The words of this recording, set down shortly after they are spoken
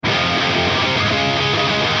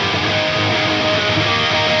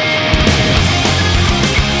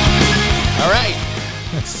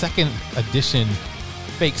second edition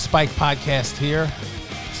Fake Spike podcast here.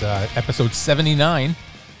 It's episode 79,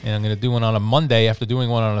 and I'm going to do one on a Monday after doing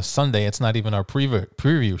one on a Sunday. It's not even our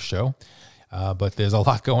preview show, but there's a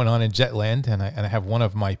lot going on in Jetland, and I have one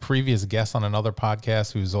of my previous guests on another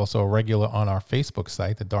podcast who's also a regular on our Facebook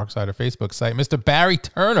site, the Dark Side of Facebook site, Mr. Barry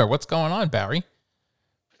Turner. What's going on, Barry?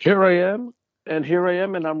 Here I am,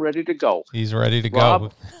 and I'm ready to go. He's ready to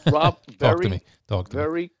go. Rob, Talk to me.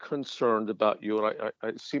 Very concerned about you, and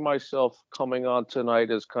I see myself coming on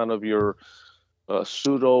tonight as kind of your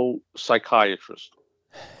pseudo psychiatrist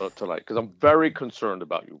tonight, because I'm very concerned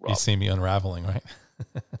about you, Rob. You see me unraveling, right?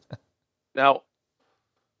 Now,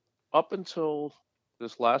 up until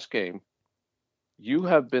this last game, you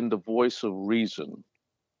have been the voice of reason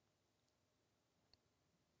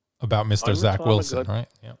about Mr. Zach Wilson, right?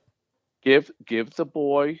 Yeah. Give the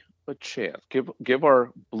boy a chance. Give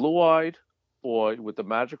our blue-eyed boy with the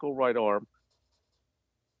magical right arm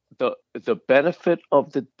the benefit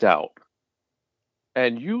of the doubt.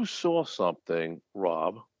 And you saw something,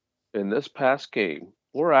 Rob, in this past game,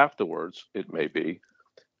 or afterwards, it may be,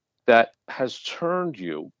 that has turned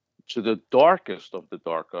you to the darkest of the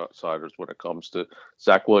dark outsiders when it comes to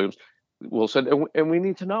Zach Wilson. And we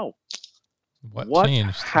need to know what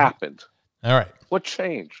changed, happened. All right. What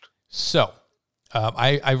changed? So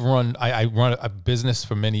I run a business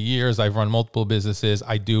for many years. I've run multiple businesses.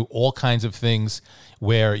 I do all kinds of things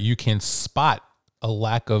where you can spot a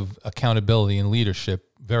lack of accountability and leadership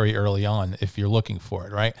very early on if you're looking for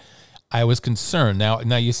it, right? I was concerned. Now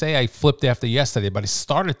you say I flipped after yesterday, but I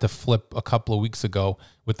started to flip a couple of weeks ago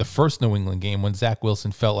with the first New England game when Zach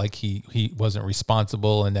Wilson felt like he wasn't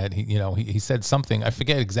responsible and that he said something. I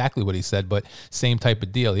forget exactly what he said, but same type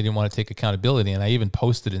of deal. He didn't want to take accountability, and I even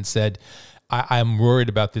posted and said, I'm worried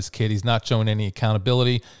about this kid. He's not showing any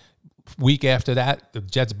accountability. Week after that, the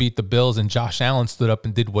Jets beat the Bills, and Josh Allen stood up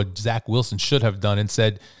and did what Zach Wilson should have done and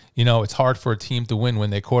said, it's hard for a team to win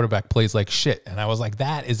when their quarterback plays like shit. And I was like,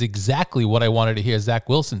 that is exactly what I wanted to hear Zach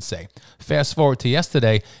Wilson say. Fast forward to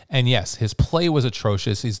yesterday, and yes, his play was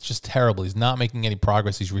atrocious. He's just terrible. He's not making any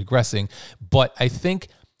progress. He's regressing. But I think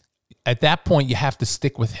at that point, you have to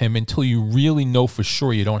stick with him until you really know for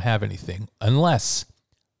sure you don't have anything, unless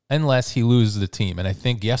he loses the team. And I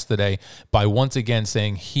think yesterday, by once again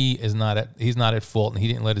saying he's not at fault and he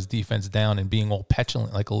didn't let his defense down and being all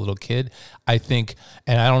petulant like a little kid, I think,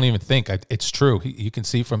 and I don't even think it's true. You can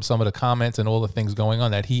see from some of the comments and all the things going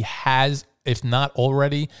on that he has, if not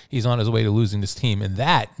already, he's on his way to losing this team. And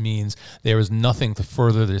that means there is nothing to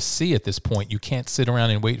further to see at this point. You can't sit around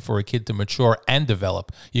and wait for a kid to mature and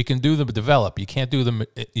develop. You can do the develop. You can't do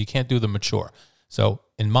the mature. So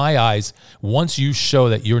in my eyes, once you show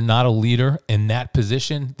that you're not a leader in that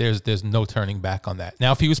position, there's no turning back on that.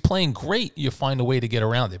 Now, if he was playing great, you find a way to get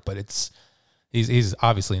around it, but he's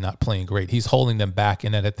obviously not playing great. He's holding them back,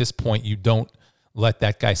 and that at this point, you don't let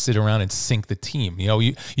that guy sit around and sink the team.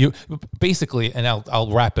 You basically, and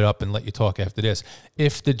I'll wrap it up and let you talk after this.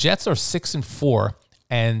 If the Jets are 6-4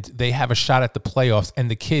 and they have a shot at the playoffs,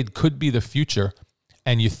 and the kid could be the future,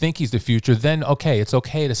 and you think he's the future, then okay, it's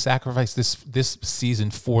okay to sacrifice this season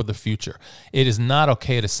for the future. It is not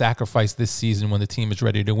okay to sacrifice this season when the team is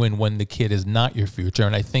ready to win, when the kid is not your future.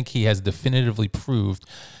 And I think he has definitively proved,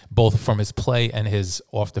 both from his play and his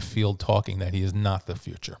off-the-field talking, that he is not the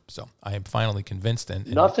future. So I am finally convinced. And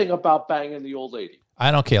nothing about banging the old lady. I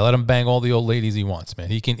don't care. Let him bang all the old ladies he wants, man.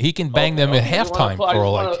 He can bang them at halftime for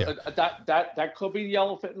all I care. That could be the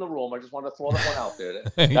elephant in the room. I just want to throw that one out there.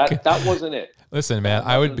 That wasn't it. Listen, man,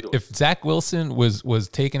 if Zach Wilson was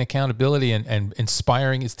taking accountability and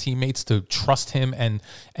inspiring his teammates to trust him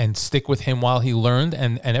and stick with him while he learned,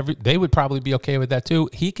 and they would probably be okay with that too.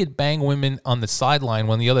 He could bang women on the sideline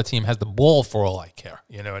when the other team has the ball for all I care.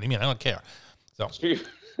 You know what I mean? I don't care.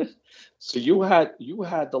 So you had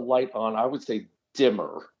the light on, I would say,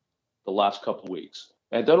 dimmer the last couple of weeks,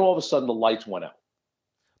 and then all of a sudden the lights went out.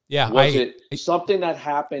 Yeah, was it something that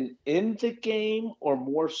happened in the game, or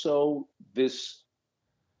more so this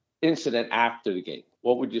incident after the game?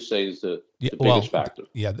 What would you say is the biggest factor?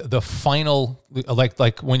 Yeah, the final,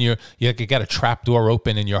 like when you got a trap door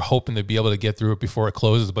open and you're hoping to be able to get through it before it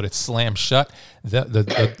closes, but it slams shut.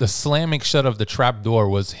 The slamming shut of the trap door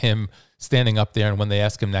was him standing up there, and when they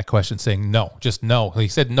asked him that question, saying no, just no. He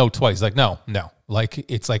said no twice. He's like no.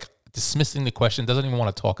 Like it's like dismissing the question, doesn't even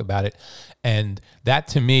want to talk about it, and that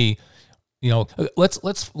to me,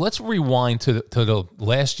 let's rewind to the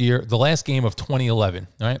last year, the last game of 2011.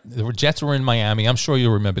 Right, the Jets were in Miami. I'm sure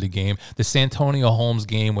you'll remember the game, the Santonio Holmes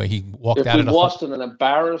game where he walked out. Lost in an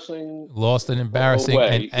embarrassing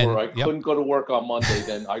way, and I couldn't go to work on Monday.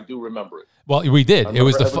 Then I do remember it. Well, we I did. It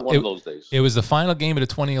was remember every one of those days. it was the final game of the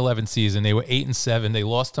 2011 season. They were 8-7. They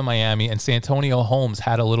lost to Miami, and Santonio Holmes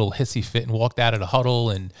had a little hissy fit and walked out of the huddle,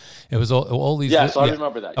 and it was all these. Yes, I Yeah.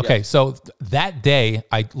 remember that. Okay, Yes. so that day,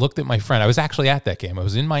 I looked at my friend. I was actually at that game. I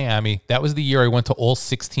was in Miami. That was the year I went to all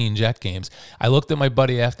 16 Jet games. I looked at my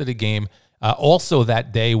buddy after the game. Also,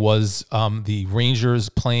 that day was the Rangers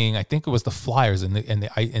playing. I think it was the Flyers in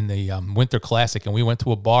the Winter Classic, and we went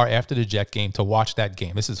to a bar after the Jet game to watch that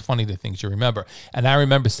game. This is funny, the things you remember. And I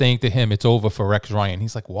remember saying to him, "It's over for Rex Ryan."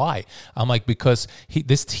 He's like, "Why?" I'm like, "Because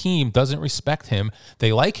this team doesn't respect him.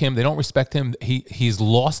 They like him, they don't respect him. He's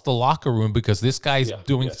lost the locker room because this guy's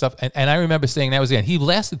doing stuff." And I remember saying that was the end. He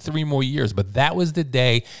lasted 3 more years, but that was the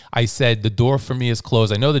day I said the door for me is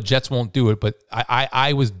closed. I know the Jets won't do it, but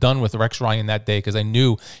I was done with Rex Ryan that day because I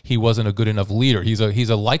knew he wasn't a good enough leader. He's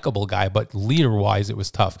a likable guy, but leader wise, it was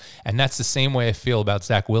tough. And that's the same way I feel about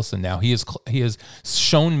Zach Wilson now. He has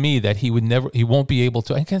shown me that he won't be able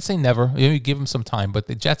to. I can't say never. Maybe give him some time, but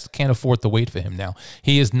the Jets can't afford to wait for him now.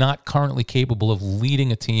 He is not currently capable of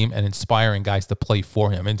leading a team and inspiring guys to play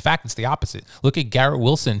for him. In fact, it's the opposite. Look at Garrett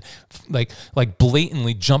Wilson, like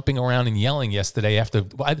blatantly jumping around and yelling yesterday after.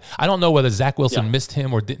 I don't know whether Zach Wilson missed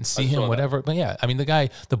him or didn't see him, whatever. But yeah, I mean,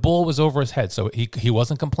 the ball was over his head. So he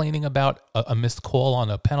wasn't complaining about a missed call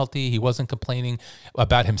on a penalty. He wasn't complaining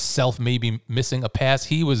about himself maybe missing a pass.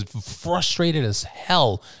 He was frustrated as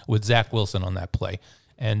hell with Zach Wilson on that play.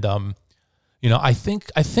 And I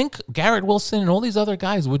think Garrett Wilson and all these other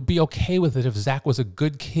guys would be okay with it if Zach was a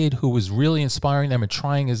good kid who was really inspiring them and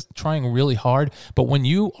trying really hard. But when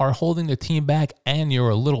you are holding the team back and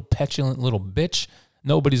you're a little petulant little bitch,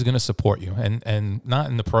 nobody's going to support you. And not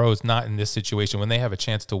in the pros, not in this situation. When they have a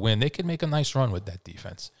chance to win, they could make a nice run with that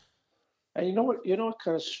defense. And you know what? You know what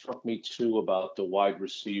kind of struck me too about the wide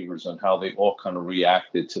receivers and how they all kind of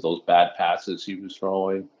reacted to those bad passes he was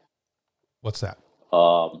throwing. What's that?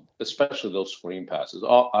 Especially those screen passes.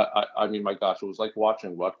 Oh, I mean, my gosh, it was like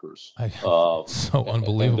watching Rutgers. So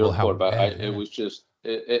unbelievable how bad. It was just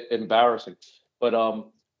embarrassing. But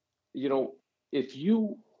if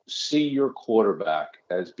you see your quarterback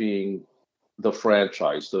as being the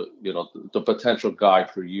franchise, the potential guy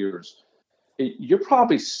for years, you're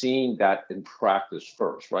probably seeing that in practice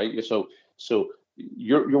first, right? So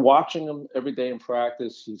you're watching him every day in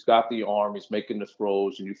practice. He's got the arm, he's making the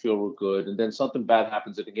throws, and you feel real good. And then something bad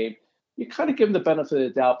happens in the game. You kind of give him the benefit of the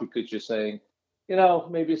doubt because you're saying,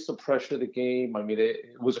 maybe it's the pressure of the game. I mean,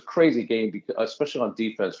 it was a crazy game, because, especially on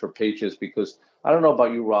defense for Patriots, because I don't know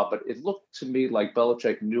about you, Rob, but it looked to me like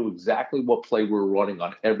Belichick knew exactly what play we were running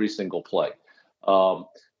on every single play.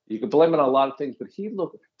 You can blame it on a lot of things, but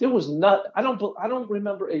there was not. I don't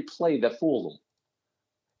remember a play that fooled him.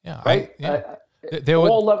 Yeah, right.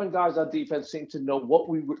 All 11 guys on defense seemed to know what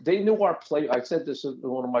we were. They knew our play. I said this in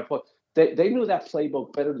one of my posts. They knew that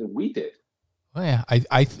playbook better than we did. Well, yeah,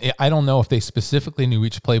 I don't know if they specifically knew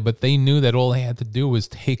each play, but they knew that all they had to do was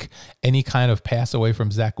take any kind of pass away from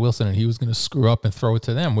Zach Wilson, and he was going to screw up and throw it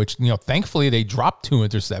to them, which, thankfully they dropped 2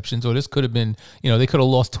 interceptions, or this could have been, they could have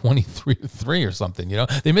lost 23-3 or something.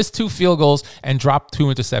 They missed 2 field goals and dropped 2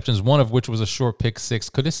 interceptions, one of which was a short pick six.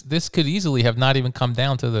 This could easily have not even come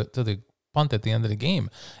down to the punt at the end of the game,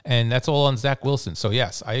 and that's all on Zach Wilson. So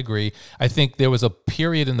yes, I agree. I think there was a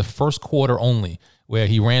period in the first quarter only where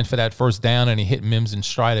he ran for that first down and he hit Mims in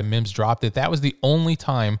stride and Mims dropped it. That was the only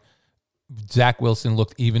time Zach Wilson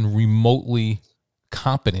looked even remotely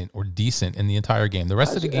competent or decent in the entire game. The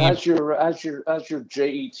rest of the game, as your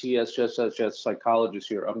JETS psychologist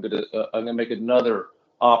here, I'm gonna make another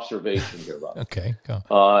observation here, Rob. Okay, go.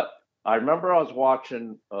 I remember I was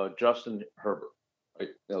watching Justin Herbert. Right?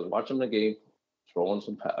 I was watching the game, throwing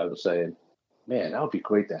I was saying, man, that would be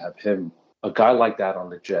great to have him, a guy like that on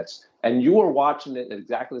the Jets. And you were watching it at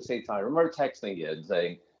exactly the same time. I remember texting you and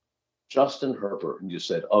saying, Justin Herbert. And you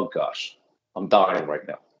said, oh, gosh, I'm dying right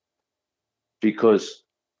now. Because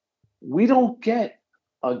we don't get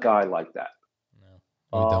a guy like that. No,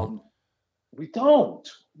 we don't. We don't.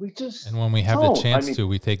 We just And when we have the chance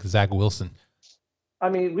we take Zach Wilson. I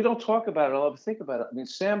mean, we don't talk about it. I'll think about it. I mean,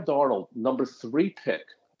 Sam Darnold, number 3 pick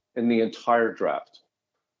in the entire draft.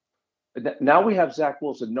 Now we have Zach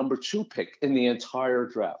Wilson, number 2 pick in the entire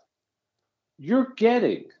draft. You're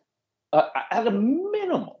getting, at a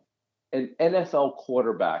minimum, an NFL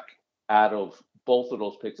quarterback out of both of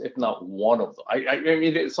those picks, if not one of them. I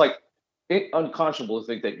mean, it's like unconscionable to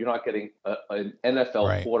think that you're not getting an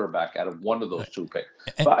NFL quarterback out of one of those 2 picks.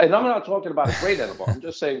 And I'm not talking about a great NFL. I'm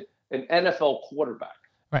just saying an NFL quarterback.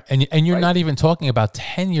 Right, and you're right? not even talking about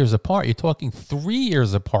 10 years apart. You're talking 3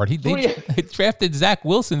 years apart. Three. They drafted Zach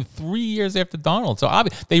Wilson 3 years after Darnold. So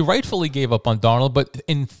they rightfully gave up on Darnold, but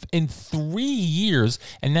in 3 years,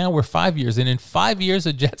 and now we're 5 years, and in 5 years,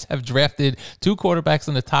 the Jets have drafted two quarterbacks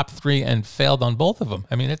in the top three and failed on both of them.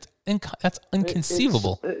 I mean, that's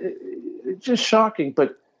inconceivable. It's just shocking.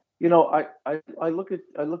 But I look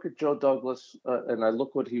at Joe Douglas, and I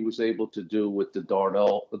look what he was able to do with the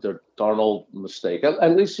Darnold mistake.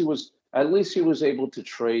 At least he was able to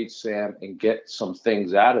trade Sam and get some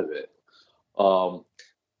things out of it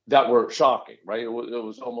that were shocking, right? It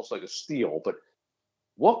was almost like a steal. But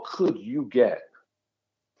what could you get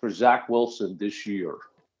for Zach Wilson this year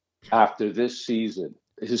after this season,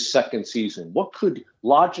 his second season? What could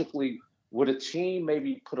logically would a team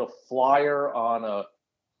maybe put a flyer on a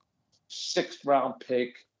sixth round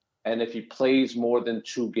pick, and if he plays more than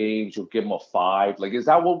 2 games, you'll give him a 5? Like, is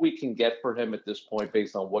that what we can get for him at this point,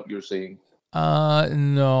 based on what you're seeing?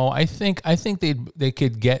 No, I think they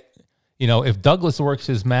could get, if Douglas works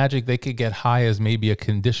his magic, they could get high as maybe a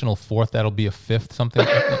conditional fourth. That'll be a fifth, something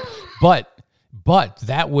like that. But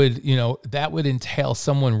that would entail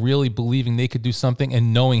someone really believing they could do something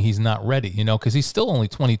and knowing he's not ready, because he's still only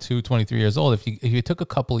 22, 23 years old. If you took a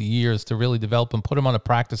couple of years to really develop him, put him on a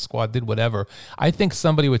practice squad, did whatever, I think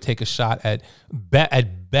somebody would take a shot at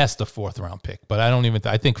best a fourth round pick. But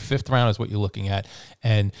I think fifth round is what you're looking at.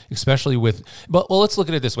 And especially let's look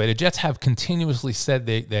at it this way. The Jets have continuously said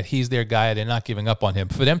that he's their guy. They're not giving up on him.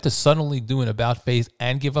 For them to suddenly do an about face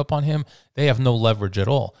and give up on him, they have no leverage at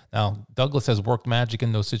all. Now, Douglas has worked magic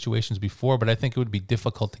in those situations before, but I think it would be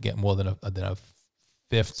difficult to get more than a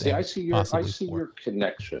fifth. See, I see your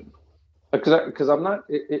connection, because I'm not.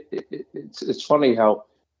 It's funny how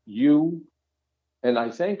you and I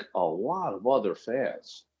think a lot of other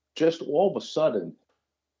fans just all of a sudden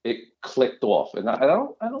it clicked off, and I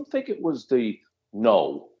don't think it was the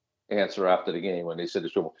no answer after the game when they said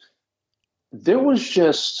it's trouble. There was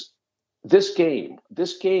just this game.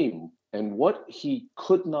 And what he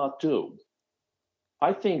could not do,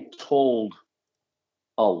 I think, told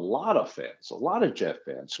a lot of fans, a lot of Jet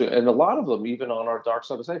fans, and a lot of them even on our dark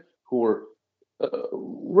side of the side, who were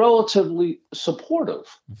relatively supportive.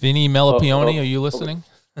 Vinny Melapione, are you listening?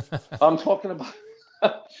 I'm talking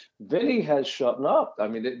about Vinny has shut up. I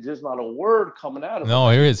mean, there's not a word coming out of him. No,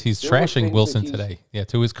 here is. He's trashing Wilson today. Yeah,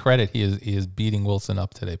 to his credit, he is beating Wilson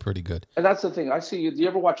up today pretty good. And that's the thing. I see you. Do you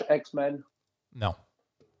ever watch X-Men? No.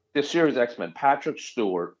 The series X-Men, Patrick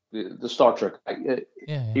Stewart, the Star Trek.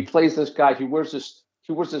 Yeah. He plays this guy. He wears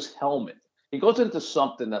this helmet. He goes into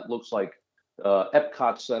something that looks like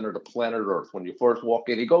Epcot Center to planet Earth when you first walk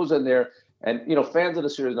in. He goes in there, and fans of the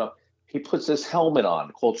series know he puts this helmet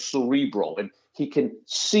on called Cerebro, and he can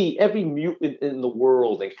see every mutant in the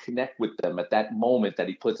world and connect with them at that moment that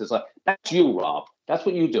he puts this on. That's you, Rob. That's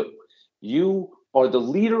what you do. You are the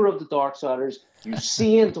leader of the Darksiders. You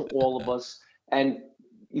see into all of us, and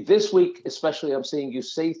this week, especially, I'm seeing you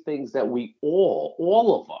say things that we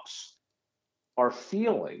all of us are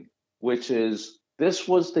feeling, which is this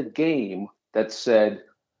was the game that said,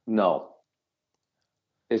 no,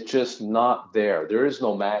 it's just not there. There is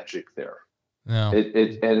no magic there. No.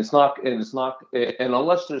 It's not, and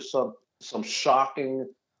unless there's some shocking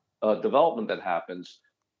development that happens,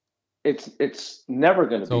 it's never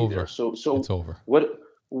going to be over. There. So it's over. What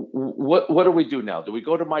do we do now? Do we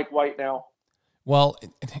go to Mike White now? Well,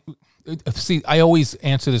 see, I always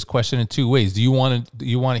answer this question in two ways. Do you want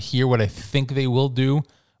to hear what I think they will do,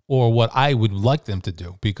 or what I would like them to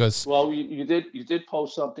do? Because you did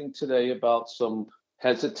post something today about some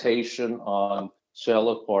hesitation on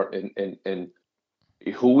Saleh's part and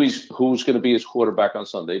who's going to be his quarterback on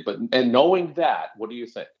Sunday. And knowing that, what do you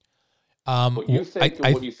think? What do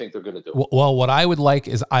you think they're going to do? Well, what I would like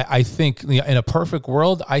is I think in a perfect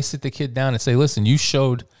world, I sit the kid down and say, listen, you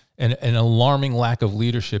showed an alarming lack of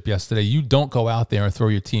leadership yesterday. You don't go out there and throw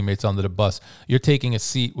your teammates under the bus. You're taking a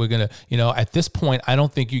seat. We're going to, at this point, I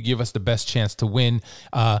don't think you give us the best chance to win.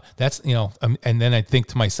 And then I think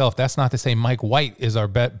to myself, that's not to say Mike White is our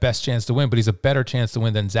best chance to win, but he's a better chance to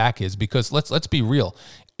win than Zach is, because let's be real.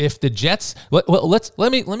 If the Jets,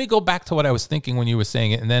 let me go back to what I was thinking when you were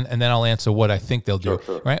saying it, and then I'll answer what I think they'll do.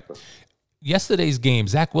 Sure. Right. Yesterday's game,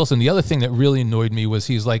 Zach Wilson, the other thing that really annoyed me was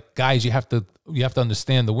he's like, guys, you have to you have to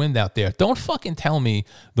understand the wind out there. Don't fucking tell me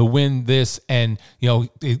the wind this and,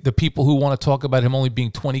 the people who want to talk about him only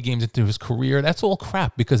being 20 games into his career. That's all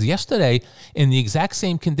crap, because yesterday in the exact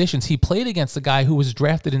same conditions, he played against a guy who was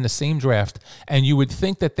drafted in the same draft. And you would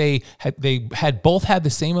think that they had both had the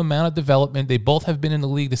same amount of development. They both have been in the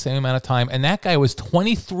league the same amount of time. And that guy was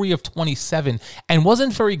 23 of 27 and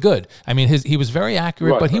wasn't very good. I mean, he was very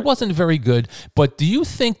accurate, but he wasn't very good. But do you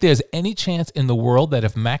think there's any chance in the world that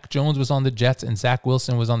if Mac Jones was on the Jets and Zach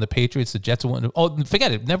Wilson was on the Patriots, the Jets wouldn't? Oh,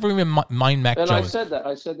 forget it. Never even mind Mac Jones. I said that.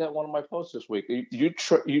 I said that in one of my posts this week.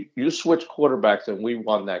 You switched quarterbacks and we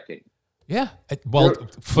won that game. Yeah. Well,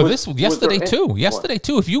 yesterday too.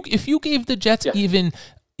 If you gave the Jets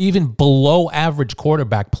even below average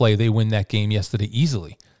quarterback play, they win that game yesterday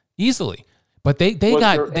easily. But they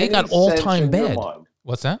got all-time bad.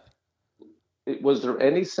 What's that? Was there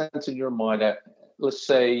any sense in your mind that, let's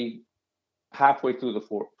say, halfway through the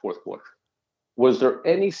fourth quarter, was there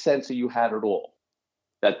any sense that you had at all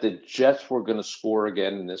that the Jets were going to score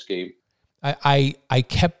again in this game? I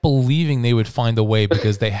kept believing they would find a way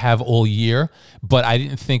because they have all year, but I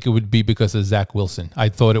didn't think it would be because of Zach Wilson. I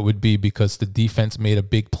thought it would be because the defense made a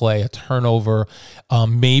big play, a turnover.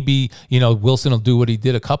 Maybe, Wilson will do what he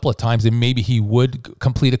did a couple of times, and maybe he would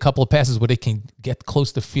complete a couple of passes where they can get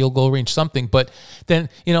close to field goal range, something. But then,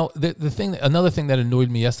 another thing that annoyed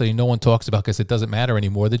me yesterday, no one talks about because it doesn't matter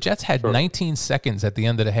anymore. The Jets had 19 seconds at the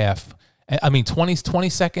end of the half. 20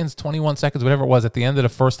 seconds, 21 seconds, whatever it was at the end of the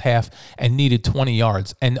first half, and needed 20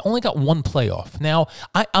 yards and only got one playoff. Now,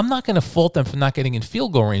 I'm not going to fault them for not getting in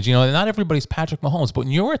field goal range. Not everybody's Patrick Mahomes, but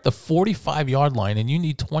when you're at the 45-yard line and you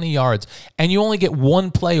need 20 yards and you only get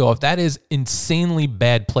one playoff, that is insanely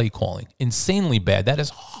bad play calling. Insanely bad. That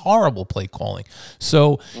is horrible play calling.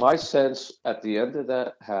 So my sense at the end of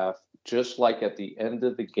that half, just like at the end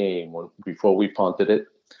of the game before we punted it,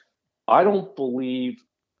 I don't believe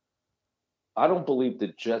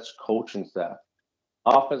the Jets coaching staff,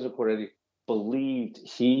 offensive coordinator, believed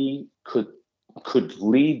he could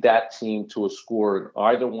lead that team to a score in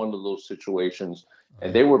either one of those situations.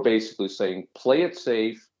 And they were basically saying, play it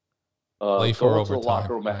safe, go into the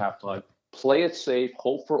locker room at halftime, play it safe,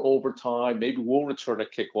 hope for overtime. Maybe we'll return a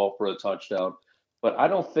kickoff for a touchdown. But I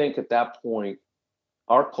don't think at that point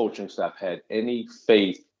our coaching staff had any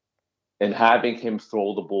faith in having him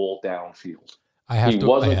throw the ball downfield. He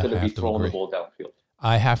wasn't going to be throwing the ball downfield.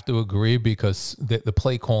 I have to agree because the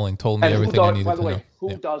play calling told me everything I needed to know. By the way,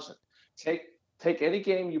 who doesn't? Take any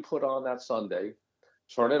game you put on that Sunday,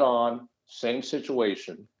 turn it on, same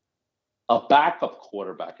situation. A backup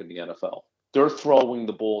quarterback in the NFL, they're throwing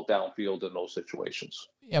the ball downfield in those situations.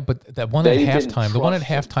 Yeah, but that one at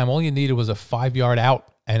halftime, all you needed was a 5-yard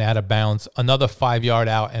out and out of bounds, another 5-yard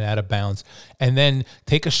out and out of bounds, and then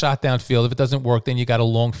take a shot downfield. If it doesn't work, then you got a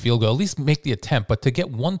long field goal. At least make the attempt. But to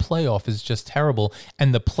get one playoff is just terrible.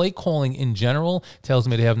 And the play calling in general tells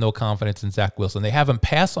me they have no confidence in Zach Wilson. They have him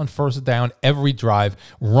pass on first down every drive,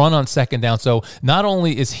 run on second down. So not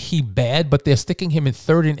only is he bad, but they're sticking him in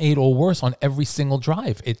 3rd and 8 or worse on every single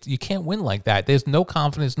drive. You can't win like that. There's no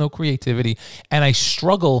confidence, no creativity, and I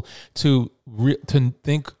struggle to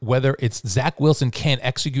think whether it's Zach Wilson can't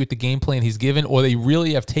execute the game plan he's given, or they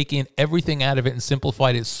really have taken everything out of it and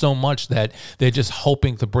simplified it so much that they're just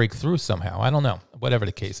hoping to break through somehow. I don't know. Whatever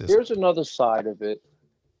the case is. Here's another side of it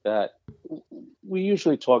that we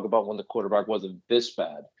usually talk about when the quarterback wasn't this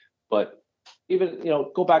bad, but even,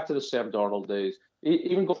 go back to the Sam Darnold days.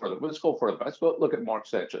 Even go further. Let's go further. Let's go look at Mark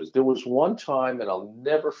Sanchez. There was one time, and I'll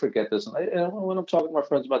never forget this. And when I'm talking to my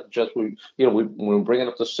friends about the Jets, we're bringing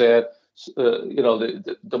up the sad,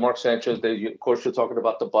 the Mark Sanchez. Of course, you're talking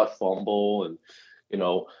about the butt fumble, and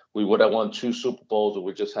we would have won 2 Super Bowls, and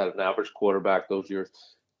we just had an average quarterback those years.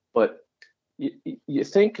 But you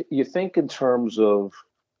think in terms of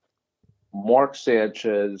Mark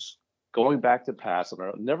Sanchez going back to pass, and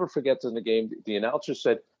I'll never forget in the game, the announcer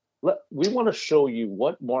said, we want to show you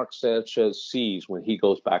what Mark Sanchez sees when he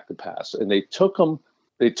goes back to pass. And they took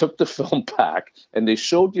the film back, and they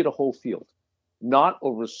showed you the whole field. Not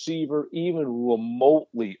a receiver even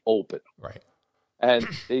remotely open. Right. And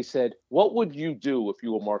they said, what would you do if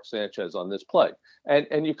you were Mark Sanchez on this play?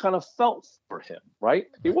 And you kind of felt for him, right?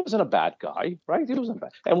 He wasn't a bad guy, right? He wasn't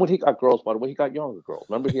bad. And when he got girls, by the way, he got younger girls.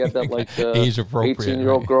 Remember, he had that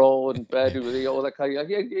 18-year-old girl in bed.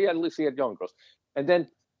 At least he had young girls. And then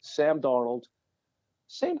Sam Darnold,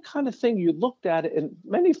 same kind of thing. You looked at it, and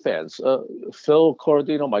many fans, Phil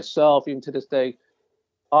Corradino, myself, even to this day,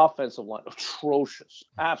 offensive line, atrocious,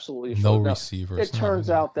 absolutely atrocious. No receivers. It turns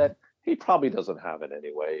out that he probably doesn't have it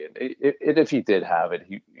anyway. And if he did have it,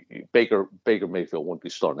 Baker Mayfield wouldn't be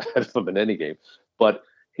starting ahead of him in any game. But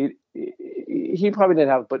he probably didn't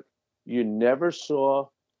have, but you never saw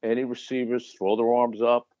any receivers throw their arms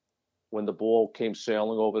up when the ball came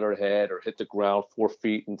sailing over their head or hit the ground 4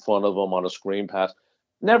 feet in front of them on a screen pass.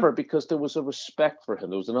 Never, because there was a respect for him.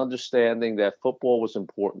 There was an understanding that football was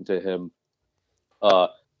important to him.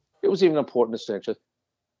 It was even important to Sanchez.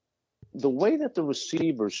 The way that the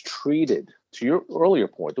receivers treated, to your earlier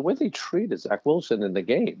point, the way they treated Zach Wilson in the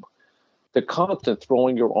game, the constant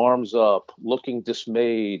throwing your arms up, looking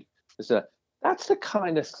dismayed, that's the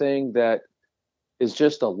kind of thing that is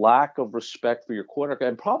just a lack of respect for your quarterback,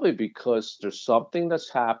 and probably because there's something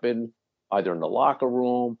that's happened either in the locker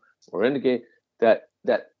room or in the game that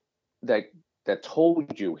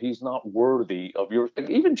told you he's not worthy of your.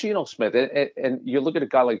 Even Geno Smith, and you look at a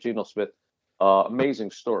guy like Geno Smith,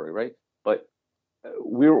 amazing story, right? But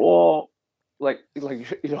we're all like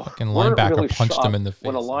Fucking weren't linebacker really punched him shocked in the face.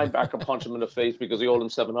 when a linebacker punched him in the face because he owed him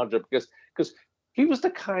 700 because he was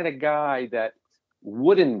the kind of guy that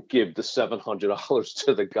wouldn't give the $700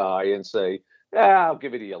 to the guy and say, "Yeah, I'll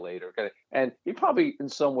give it to you later." And he probably, in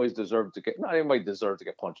some ways, deserved to get, not anybody deserved to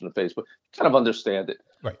get punched in the face, but kind of understand it,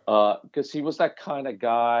 right? Because he was that kind of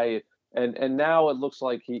guy. And now it looks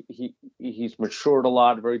like he's matured a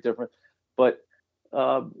lot, very different. But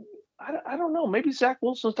I don't know. Maybe Zach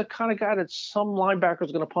Wilson's the kind of guy that some linebacker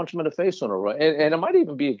is going to punch him in the face on a run, and it might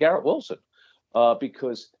even be a Garrett Wilson,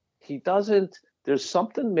 because he doesn't. There's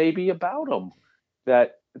something maybe about him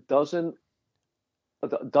that doesn't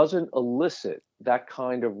elicit that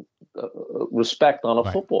kind of respect on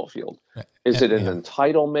a football field. Is it an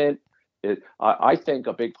entitlement? I think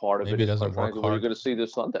a big part of maybe it is, quite frankly, what you're going to see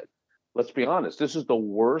this Sunday. Let's be honest. This is the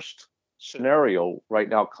worst scenario right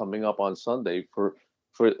now coming up on Sunday for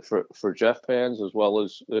Jeff fans, as well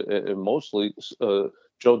as and mostly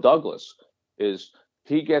Joe Douglas. Is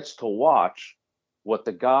he gets to watch what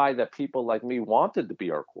the guy that people like me wanted to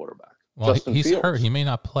be our quarterback. Well, Justin he's Fields. hurt. He may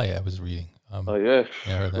not play. I was reading.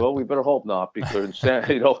 Yeah. Well, we better hope not, because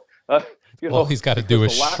all he's got to do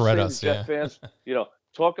is shred us. Jet fans,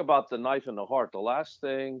 talk about the knife in the heart. The last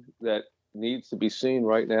thing that needs to be seen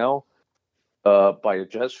right now by a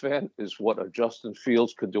Jets fan is what a Justin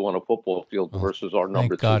Fields could do on a football field versus our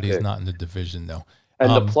number 2 Thank God pick. he's not in the division, though.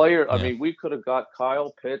 And the player, I mean, we could have got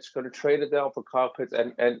Kyle Pitts, could have traded down for Kyle Pitts,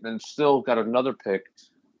 and still got another pick,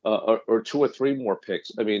 or 2 or 3 more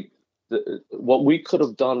picks. I mean, what we could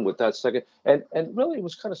have done with that second, and really it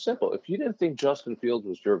was kind of simple. If you didn't think Justin Fields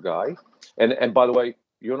was your guy, and by the way,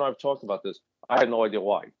 you and I have talked about this, I had no idea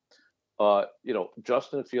why.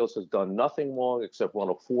 Justin Fields has done nothing wrong except run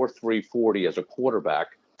a 4.3 40 as a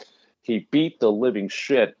quarterback. He beat the living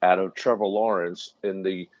shit out of Trevor Lawrence in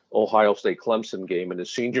the Ohio State Clemson game in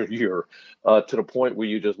his senior year, to the point where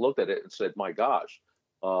you just looked at it and said, "My gosh."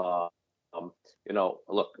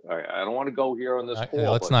 Look, I don't want to go here on this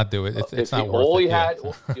call. Let's not do it. It's not worth it. All he had,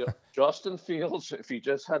 Justin Fields, if he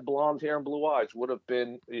just had blonde hair and blue eyes, would have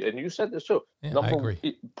been, and you said this too, I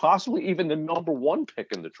agree. Possibly even the number 1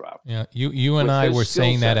 pick in the draft. Yeah, you and I were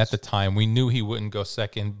saying that at the time. We knew he wouldn't go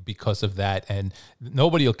second because of that, and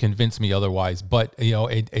nobody will convince me otherwise. But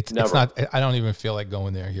it's not. I don't even feel like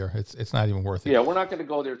going there here. It's not even worth it. Yeah, we're not going to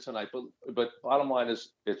go there tonight. But bottom line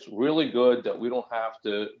is, it's really good that we don't have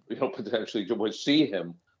to potentially see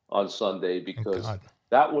him on Sunday, because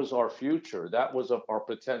that was our future. That was our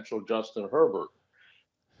potential Justin Herbert.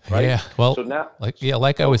 Right? Yeah. Well, so now,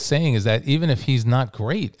 I was saying, is that even if he's not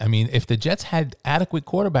great, I mean, if the Jets had adequate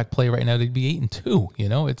quarterback play right now, they'd be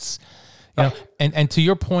 8-2. It's and to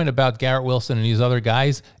your point about Garrett Wilson and these other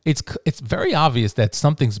guys, it's very obvious that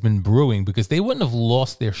something's been brewing, because they wouldn't have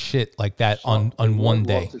lost their shit like that on one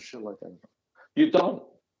day. You don't.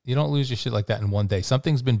 You don't lose your shit like that in one day.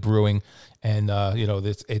 Something's been brewing, and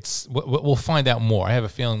we'll find out more. I have a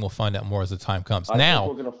feeling we'll find out more as the time comes. I think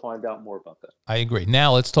we're going to find out more about that. I agree.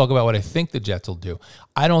 Now let's talk about what I think the Jets will do.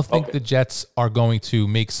 I don't think the Jets are going to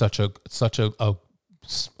make such a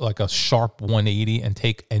sharp 180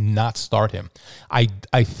 and not start him. I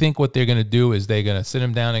think what they're going to do is they're going to sit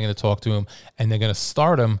him down, they're going to talk to him, and they're going to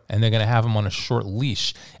start him, and they're going to have him on a short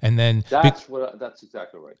leash. And then that's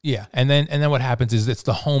exactly right. Yeah, and then what happens is it's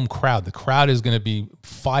the home crowd. The crowd is going to be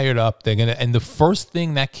fired up. And the first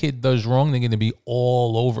thing that kid does wrong, they're going to be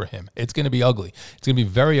all over him. It's going to be ugly. It's going to be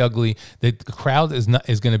very ugly. The crowd is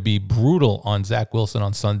going to be brutal on Zach Wilson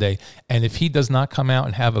on Sunday. And if he does not come out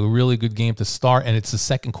and have a really good game to start, and it's the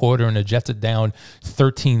second quarter and the Jets are down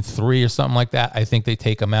 13-3 or something like that, I think they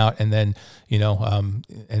take him out, and then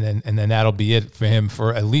and then that'll be it for him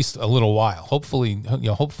for at least a little while.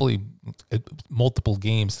 Hopefully multiple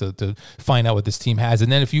games to find out what this team has.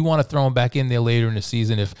 And then if you want to throw him back in there later in the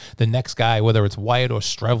season, if the next guy, whether it's Wyatt or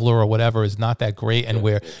Strevler or whatever, is not that great, and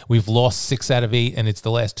we've lost 6 out of 8 and it's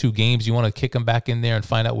the last 2 games, you want to kick him back in there and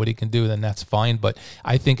find out what he can do, then that's fine. But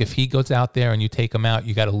I think if he goes out there and you take him out,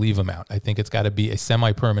 you got to leave him out. I think it's got to be a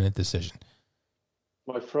semi-permanent decision.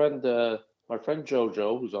 My friend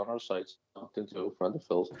Jojo, who's on our site, something too, friend of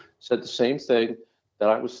Phil's, said the same thing that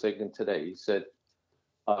I was thinking today. He said,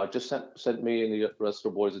 just sent me and the rest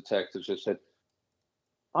of the boys a text and just said,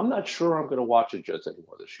 I'm not sure I'm going to watch the Jets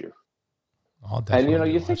anymore this year. And,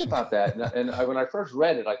 you think about that. When I first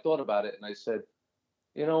read it, I thought about it and I said,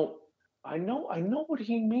 I know what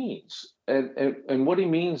he means. And what he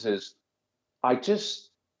means is I just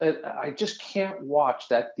can't watch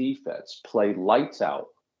that defense play lights out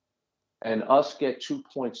and us get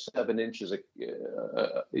 2.7 inches, a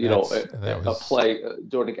play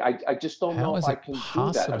during the. I just don't know if I can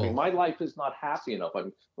do that. I mean, my life is not happy enough. I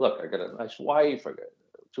got a nice wife. I got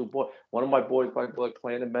 2 boys. One of my boys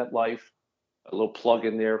playing in MetLife. A little plug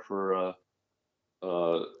in there for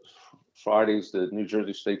Fridays, the New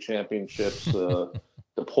Jersey State Championships.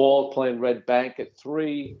 DePaul playing Red Bank at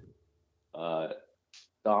 3.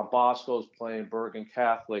 Don Bosco's playing Bergen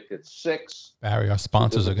Catholic at 6. Barry, our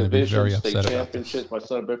sponsors are going to be very upset about this. My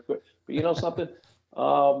son, but you know something?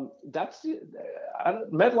 MetLife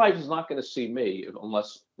is not going to see me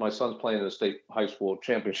unless my son's playing in a state high school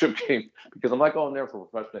championship game, because I'm not going there for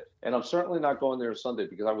professional. And I'm certainly not going there Sunday,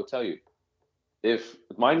 because I will tell you, if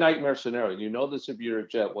my nightmare scenario, this if you're a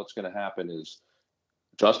Jet, what's going to happen is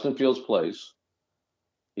Justin Fields plays.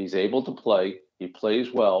 He's able to play. He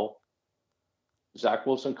plays well. Zach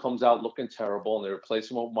Wilson comes out looking terrible, and they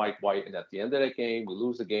replace him with Mike White. And at the end of that game, we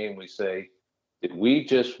lose the game. We say, did we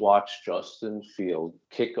just watch Justin Fields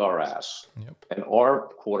kick our ass? Yep. And our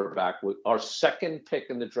quarterback, our second pick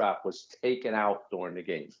in the draft, was taken out during the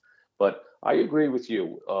game. But I agree with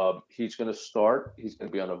you. He's going to start. He's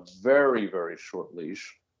going to be on a very, very short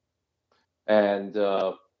leash. And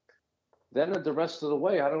then the rest of the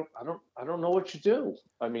way, I don't know what you do.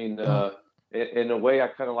 I mean, in a way, I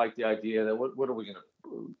kind of like the idea that what are we going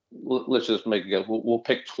to? Let's just make it again. We'll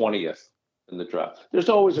pick 20th in the draft. There's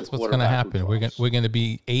always a quarterback. What's going to happen? We're going to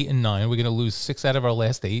be 8 and 9. We're going to lose 6 out of our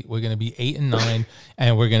last 8. We're going to be 8 and 9,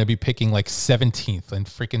 and we're going to be picking like 17th and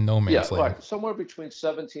freaking no man's land. Right. Somewhere between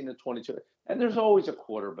 17 and 22. And there's always a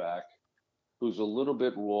quarterback who's a little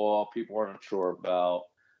bit raw. People aren't sure about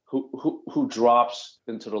who drops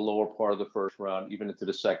into the lower part of the first round, even into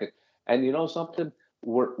the second. And you know something?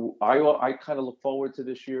 I kind of look forward to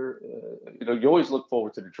this year. You always look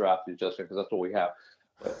forward to the draft, Justin, because that's what we have.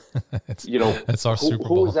 That's our Super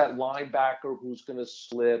Bowl. Who's that linebacker who's going to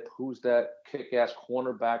slip? Who's that kick-ass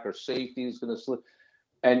cornerback or safety who's going to slip?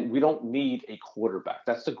 And we don't need a quarterback.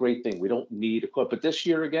 That's the great thing. We don't need a quarterback. But this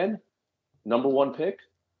year, again, number 1 pick,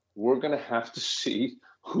 we're going to have to see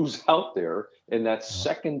who's out there in that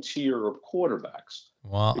second tier of quarterbacks.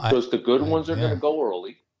 Because the good ones are going to go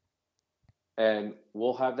early. And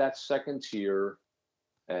we'll have that second tier,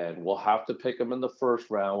 and we'll have to pick them in the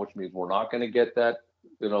first round, which means we're not going to get that,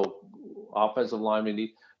 offensive lineman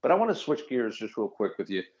need. But I want to switch gears just real quick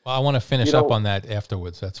with you. Well, I want to finish up on that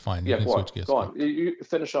afterwards. That's fine. You can switch gears. Go on. You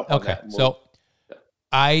finish up on that. Okay. So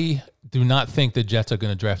I do not think the Jets are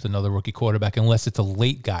going to draft another rookie quarterback unless it's a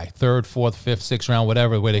late guy, 3rd, 4th, 5th, 6th round,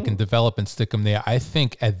 whatever, where they can develop and stick him there. I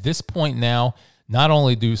think at this point now, not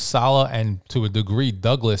only do Saleh and to a degree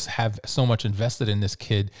Douglas have so much invested in this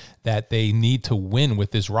kid that they need to win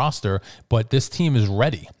with this roster, but this team is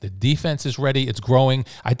ready. The defense is ready. It's growing.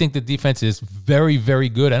 I think the defense is very, very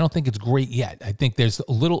good. I don't think it's great yet. I think there's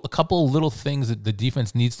a couple of little things that the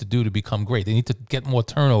defense needs to do to become great. They need to get more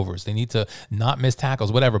turnovers. They need to not miss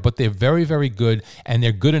tackles, whatever, but they're very, very good, and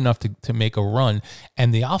they're good enough to make a run,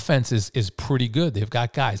 and the offense is pretty good. They've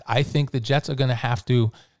got guys. I think the Jets are going to have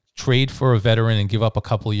to trade for a veteran and give up a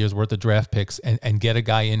couple of years worth of draft picks and get a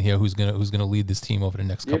guy in here who's gonna lead this team over the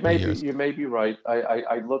next couple of years. You may be right.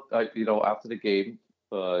 I looked, after the game,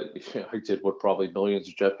 I did what probably millions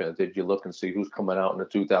of Jet fans did. You look and see who's coming out in the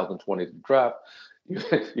 2020 draft.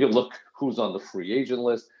 You look who's on the free agent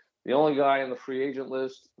list. The only guy on the free agent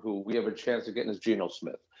list who we have a chance of getting is Geno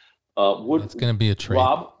Smith. It's going to be a trade.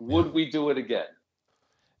 Rob, would we do it again?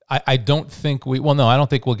 I don't think no, I don't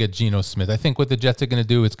think we'll get Geno Smith. I think what the Jets are going to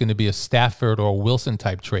do, it's going to be a Stafford or Wilson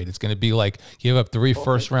type trade. It's going to be like give up 3 Okay.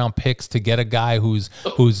 first round picks to get a guy who's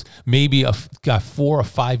maybe got 4 or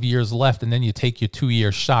 5 years left, and then you take your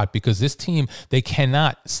 2-year shot, because this team, they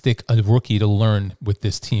cannot stick a rookie to learn with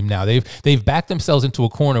this team now. They've backed themselves into a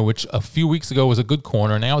corner, which a few weeks ago was a good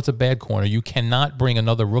corner. Now it's a bad corner. You cannot bring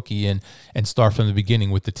another rookie in and start from the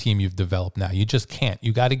beginning with the team you've developed now. You just can't.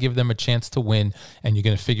 You got to give them a chance to win, and you're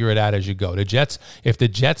going to figure it out as you go. The Jets, if the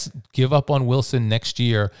Jets give up on Wilson next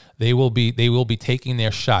year, they will be taking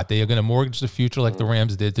their shot. They are going to mortgage the future like the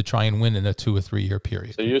Rams did to try and win in a 2 or 3 year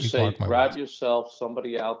period. So you You say mark my grab words. yourself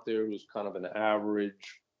somebody out there who's kind of an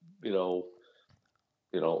average, you know,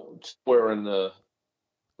 somewhere in the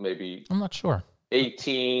maybe I'm not sure.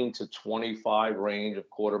 18 to 25 range of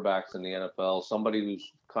quarterbacks in the NFL, somebody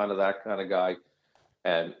who's kind of that kind of guy,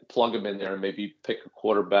 and plug him in there and maybe pick a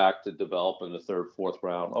quarterback to develop in the third, fourth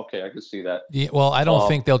round. Okay, I can see that. Yeah, well, I don't Um,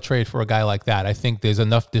 think they'll trade for a guy like that. I think there's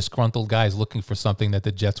enough disgruntled guys looking for something that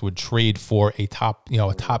the Jets would trade for a top,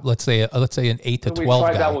 a top, let's say an 8 to we 12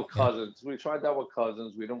 tried that guy. with Yeah. Cousins. We tried that with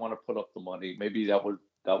Cousins. We didn't want to put up the money. Maybe that was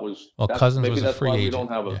Well, that's Cousins maybe was a that's free why we agent.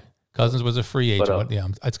 don't have a. Yeah. Cousins was a free But agent. Yeah,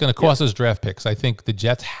 it's going to yeah, cost us draft picks. I think the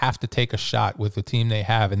Jets have to take a shot with the team they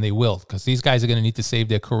have, and they will, because these guys are going to need to save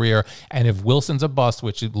their career. And if Wilson's a bust,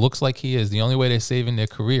 which it looks like he is, the only way they're saving their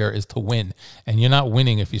career is to win. And you're not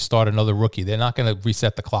winning if you start another rookie. They're not going to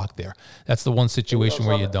reset the clock there. That's the one situation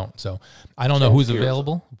where you don't. So I don't know change who's gears.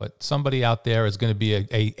 available, but somebody out there is going to be an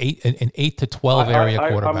 8 to 12 area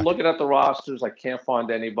I'm quarterback. looking at the rosters. I can't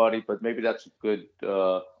find anybody, but maybe that's a good.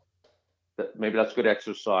 Maybe that's good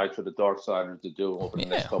exercise for the dark siders to do over the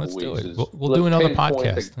next Yeah, couple of let's do weeks. it. Is We'll do another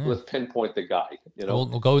podcast. Yeah. let's pinpoint the guy. We'll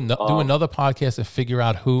go do Um, another podcast and figure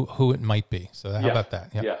out who it might be. So how yeah, about that?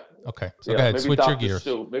 Yeah. yeah, Okay. So go yeah. ahead. Maybe Switch your Doctor gears.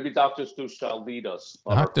 Stu. Maybe Doctor Stu shall lead us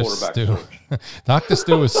on our Dr. quarterback Stu. search. Dr.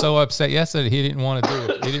 Stu was so upset yesterday he didn't want to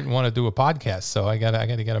do it. He didn't want to do a podcast. So I gotta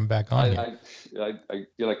get him back on I, here.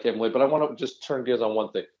 I can't believe, but I want to just turn gears on one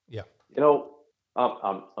thing. Yeah. You know,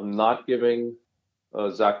 I'm not giving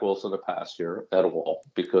Zach Wilson a pass here at all,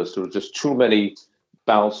 because there were just too many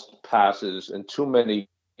bounced passes and too many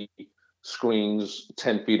screens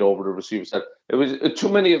 10 feet over the receiver's head. It was too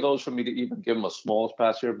many of those for me to even give him a smallest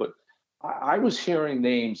pass here. But I was hearing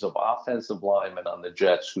names of offensive linemen on the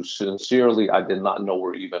Jets who sincerely I did not know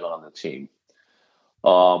were even on the team.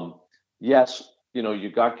 Um, yes, you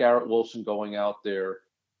got Garrett Wilson going out there.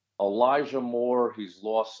 Elijah Moore, he's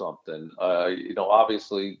lost something.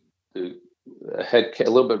 Obviously, a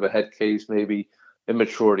little bit of a head case, maybe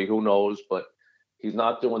immaturity, who knows? But he's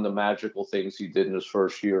not doing the magical things he did in his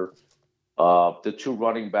first year. The two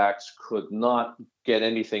running backs could not get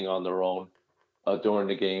anything on their own during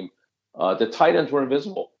the game. The tight ends were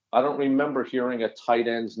invisible. I don't remember hearing a tight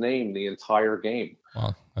end's name the entire game.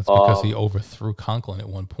 Well, that's because he Um, overthrew Conklin at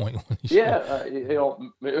one point when he yeah,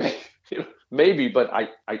 should. maybe, but I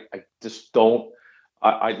just don't.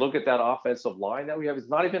 I look at that offensive line that we have. It's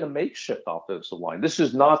not even a makeshift offensive line. This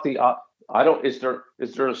is not the. I don't. Is there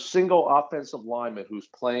a single offensive lineman who's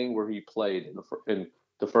playing where he played in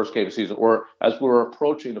the first game of the season, or as we were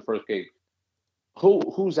approaching the first game?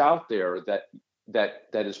 Who's out there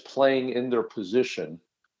that is playing in their position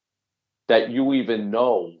that you even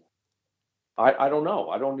know? I don't know.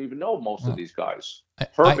 I don't even know most of Well, these guys.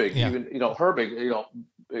 Herbig, yeah. even Herbig,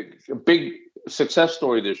 a big success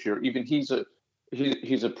story this year. Even he's a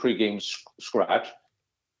pregame scratch.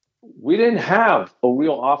 We didn't have a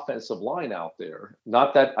real offensive line out there.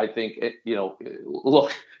 Not that I think it.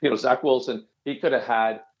 Look, Zach Wilson, he could have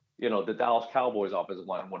had the Dallas Cowboys offensive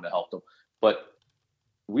line wouldn't have helped him, but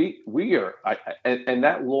we are. And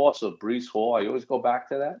that loss of Brees Hall, I always go back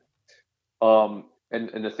to that.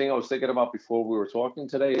 And the thing I was thinking about before we were talking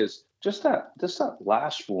today is just that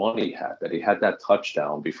last run he had, that he had that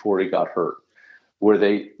touchdown before he got hurt, where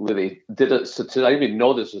they did a statistic. I didn't even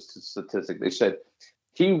know this was a statistic. They said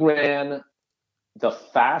he ran the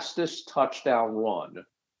fastest touchdown run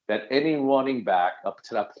that any running back up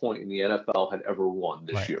to that point in the NFL had ever run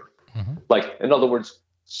this Right. year. Mm-hmm. Like, in other words,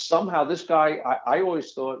 somehow this guy, I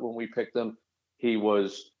always thought when we picked him, he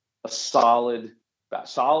was a solid,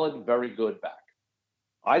 very good back.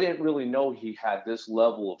 I didn't really know he had this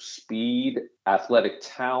level of speed, athletic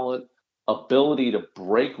talent, ability to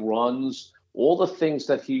break runs, all the things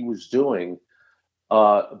that he was doing.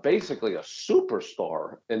 Basically, a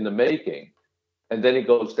superstar in the making, and then he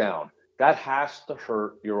goes down. That has to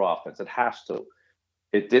hurt your offense. It has to.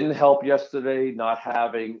 It didn't help yesterday not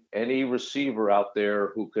having any receiver out there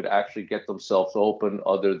who could actually get themselves open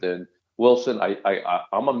other than Wilson.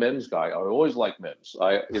 I'm a Mims guy. I always like Mims.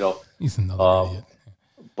 He's another Um, idiot.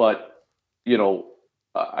 but you know,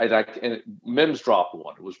 and Mims dropped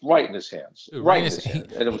one. It was right in his hands, Dude, right in his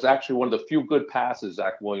hands, and it was actually one of the few good passes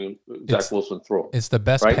Zach it's Wilson threw. it's the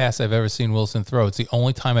best Right, pass I've ever seen Wilson throw. It's the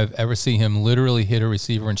only time I've ever seen him literally hit a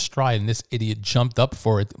receiver in stride, and this idiot jumped up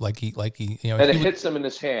for it and if it he would hits him in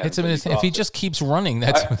his hits hands, him in and he his hand. If he drops it. just keeps running,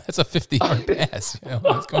 that's I, that's a 50-yard pass.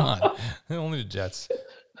 Come on, only the Jets.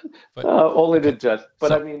 But only the okay, Jets,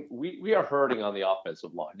 but I so mean, we are hurting on the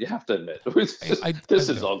offensive line. You have to admit, I this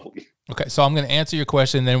is do. ugly. Okay, so I'm going to answer your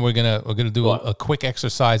question, then we're gonna do Go on. a quick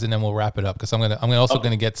exercise, and then we'll wrap it up because I'm also Okay,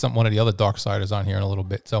 going to get one of the other dark siders on here in a little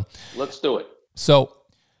bit. let's do it. So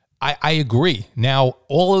I agree. Now,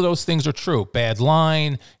 all of those things are true. Bad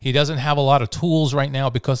line. He doesn't have a lot of tools right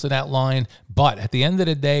now because of that line. But at the end of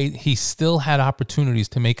the day, he still had opportunities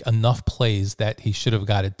to make enough plays that he should have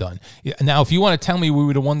got it done. Now, if you want to tell me we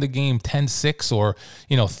would have won the game 10-6 or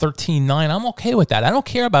 13-9, I'm okay with that. I don't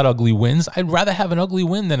care about ugly wins. I'd rather have an ugly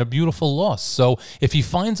win than a beautiful loss. So if he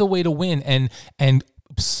finds a way to win and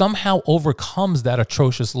somehow overcomes that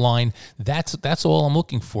atrocious line, that's all I'm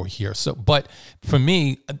looking for here. So, but for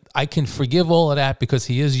me, I can forgive all of that because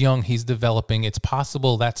he is young, he's developing. It's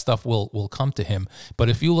possible that stuff will come to him. But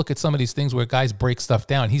if you look at some of these things where guys break stuff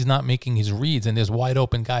down, he's not making his reads, and there's wide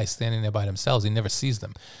open guys standing there by themselves. He never sees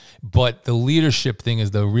them. But the leadership thing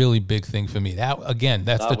is the really big thing for me.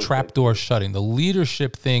 That's the trap door shutting. The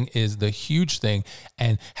leadership thing is the huge thing.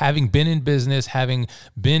 And having been in business, having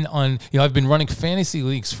been on, I've been running fantasy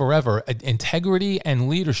leagues forever. Integrity and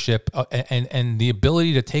leadership and the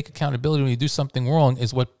ability to take accountability when you do something wrong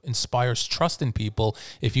is what inspires trust in people.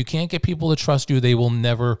 If you can't get people to trust you, they will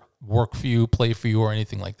never work for you, play for you, or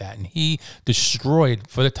anything like that. And he destroyed,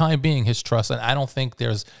 for the time being, his trust. And I don't think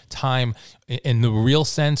there's time in the real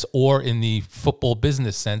sense or in the football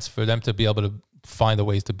business sense for them to be able to find the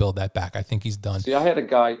ways to build that back. I think he's done. See, I had a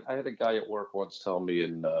guy at work once tell me,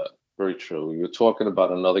 and very true. You were talking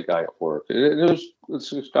about another guy at work.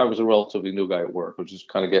 This guy was a relatively new guy at work, was just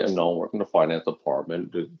kind of getting known, working in the finance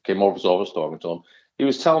department. Came over, so I was talking to him. He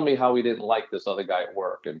was telling me how he didn't like this other guy at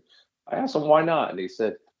work, and I asked him why not, and he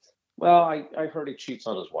said, "Well, I heard he cheats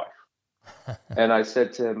on his wife." And I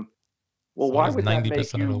said to him, "Well, So why does would that make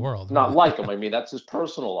 90% of the you world. not like him? I mean, that's his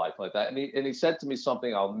personal life like that." And he said to me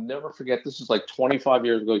something I'll never forget. This is like 25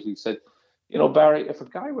 years ago. He said, Barry, if a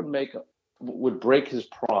guy would break his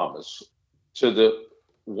promise to the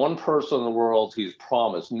one person in the world he's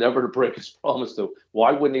promised never to break his promise to,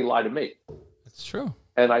 why wouldn't he lie to me?" It's true.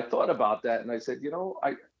 And I thought about that, and I said,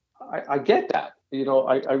 I get that.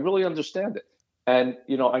 I really understand it. And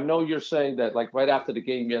I know you're saying that, like, right after the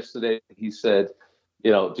game yesterday, he said,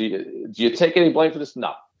 do you take any blame for this?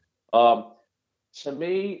 No. Um, to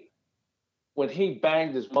me, when he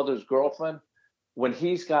banged his mother's girlfriend, when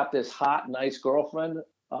he's got this hot, nice girlfriend,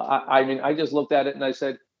 I mean, I just looked at it and I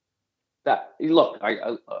said, "That look,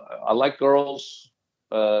 I like girls.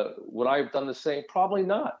 Would I have done the same? Probably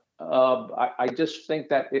not." I just think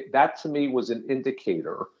that that to me was an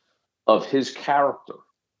indicator of his character.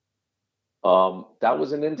 That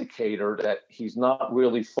was an indicator that he's not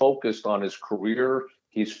really focused on his career.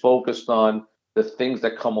 He's focused on the things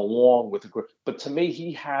that come along with the career. But to me,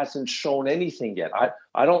 he hasn't shown anything yet.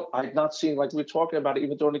 I've not seen, like we were talking about it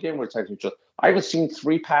even during the game we were texting each other. I haven't seen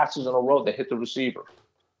 3 passes in a row that hit the receiver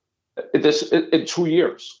in 2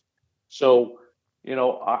 years. So,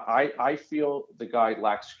 I feel the guy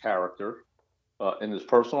lacks character in his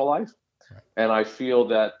personal life. Right. And I feel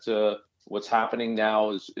that what's happening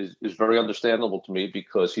now is very understandable to me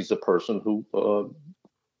because he's a person who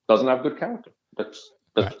doesn't have good character. That's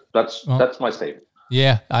Right. that's Well, that's my statement.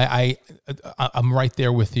 yeah, I'm right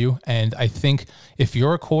there with you. And I think if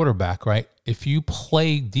you're a quarterback, right, if you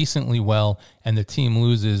play decently well and the team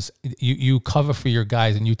loses, you cover for your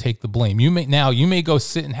guys and you take the blame. You may go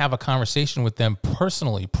sit and have a conversation with them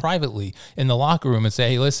personally, privately in the locker room and say,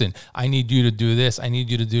 "Hey, listen, I need you to do this. I need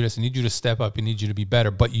you to do this. I need you to step up. I need you to be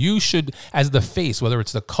better." But you should, as the face, whether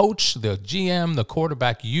it's the coach, the GM, the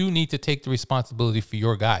quarterback, you need to take the responsibility for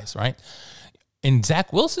your guys, right? In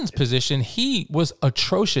Zach Wilson's position, he was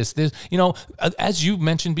atrocious. There's, as you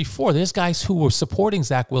mentioned before, there's guys who were supporting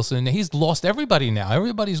Zach Wilson, and he's lost everybody now.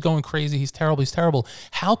 Everybody's going crazy. He's terrible. He's terrible.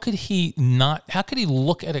 How could he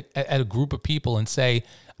look at a group of people and say,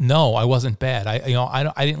 "No, I wasn't bad. I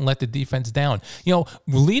didn't let the defense down."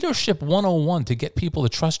 Leadership 101 to get people to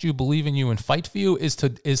trust you, believe in you, and fight for you is to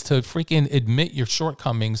freaking admit your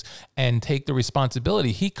shortcomings and take the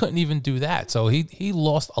responsibility. He couldn't even do that. So he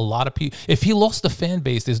lost a lot of people. If he lost the fan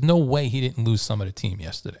base, there's no way he didn't lose some of the team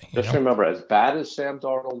yesterday. Just remember, as bad as Sam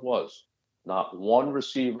Darnold was, not one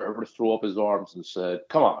receiver ever threw up his arms and said,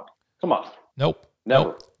 "Come on, come on." Nope. Never.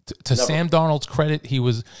 Nope. to Never. Sam Darnold's credit,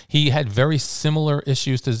 he had very similar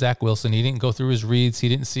issues to Zach Wilson. He didn't go through his reads. He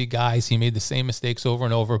didn't see guys. He made the same mistakes over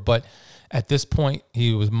and over. But at this point,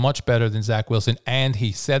 he was much better than Zach Wilson, and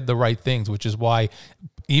he said the right things, which is why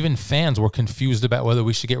even fans were confused about whether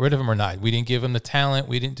we should get rid of him or not. We didn't give him the talent.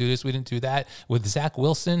 We didn't do this. We didn't do that. With Zach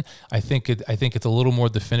Wilson, I think it's a little more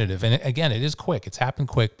definitive. And again, it is quick. It's happened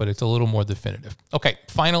quick, but it's a little more definitive. Okay,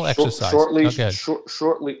 final exercise. Short leash. Okay.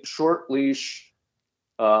 Short leash.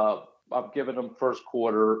 I'm giving him first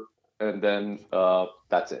quarter, and then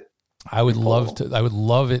that's it. I would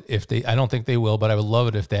love it if they, I don't think they will, but I would love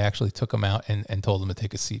it if they actually took him out and told him to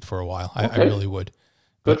take a seat for a while. I really would.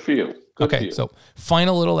 Good for you. So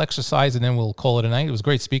final little exercise, and then we'll call it a night. It was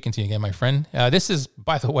great speaking to you again, my friend. This is,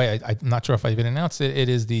 by the way, I'm not sure if I even announced it. It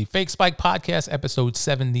is the Fake Spike Podcast, episode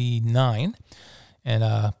 79.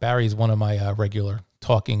 And Barry is one of my regular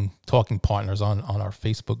talking partners on our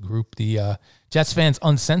Facebook group, the Jets Fans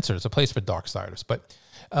Uncensored. It's a place for Darksiders. But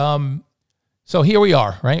so here we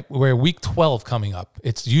are, right? We're week 12 coming up.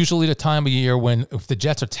 It's usually the time of year when if the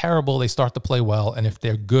Jets are terrible, they start to play well. And if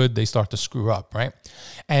they're good, they start to screw up, right?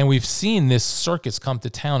 And we've seen this circus come to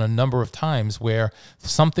town a number of times where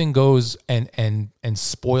something goes and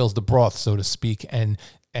spoils the broth, so to speak, and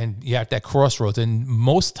you're at that crossroads. And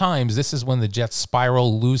most times, this is when the Jets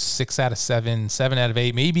spiral, lose 6 out of 7, 7 out of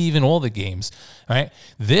 8, maybe even all the games, right?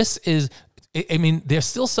 This is, I mean, there's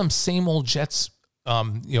still some same old Jets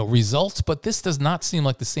results, but this does not seem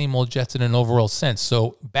like the same old Jets in an overall sense.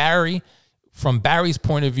 So from Barry's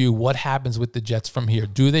point of view, what happens with the Jets from here?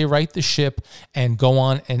 Do they right the ship and go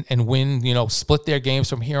on and win, split their games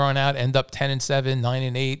from here on out, end up 10-7,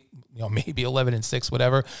 9-8, maybe 11-6,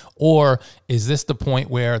 whatever? Or is this the point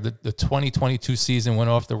where the 2022 season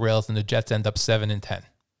went off the rails and the Jets end up 7-10?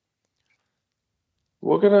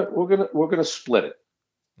 We're gonna split it.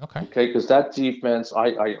 Okay, because that defense,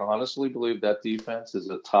 I honestly believe that defense is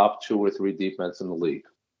a top 2 or 3 defense in the league.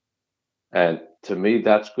 And to me,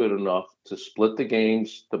 that's good enough to split the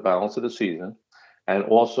games, the balance of the season. And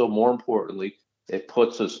also, more importantly, it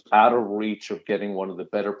puts us out of reach of getting one of the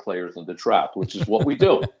better players in the draft, which is what we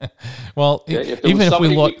do. Well, even if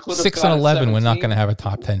we look 6-11, we're not going to have a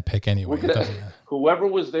top 10 pick anyway. Whoever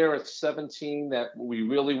was there at 17 that we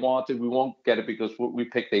really wanted, we won't get it because we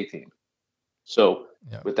picked 18. So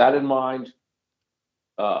with that in mind,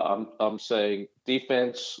 I'm saying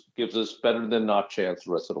defense gives us better than not chance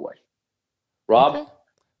the rest of the way. Rob, okay.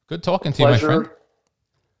 Good talking to you, my friend.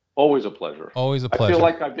 Always a pleasure. Always a pleasure. I feel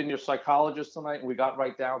like I've been your psychologist tonight, and we got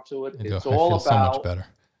right down to it. It's all about so much better.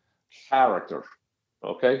 Character.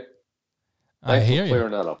 Okay? I hear you.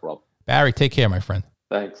 Clearing that up, Rob. Barry, take care, my friend.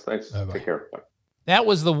 Thanks. Bye-bye. Take care. Bye. That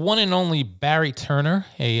was the one and only Barry Turner,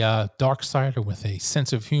 a Darksider with a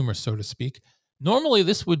sense of humor, so to speak. Normally,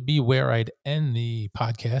 this would be where I'd end the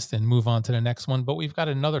podcast and move on to the next one, but we've got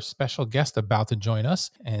another special guest about to join us.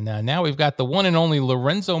 And now we've got the one and only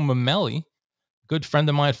Lorenzo Mamelli, good friend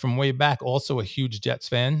of mine from way back, also a huge Jets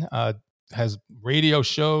fan, has radio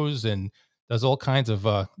shows and does all kinds of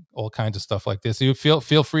stuff like this. You feel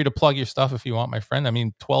free to plug your stuff if you want, my friend. I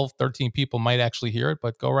mean, 12, 13 people might actually hear it,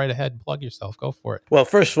 but go right ahead and plug yourself. Go for it. Well,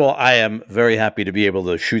 first of all, I am very happy to be able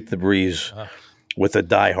to shoot the breeze with a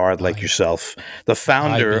diehard like yourself, the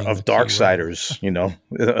founder of Darksiders,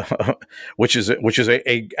 which is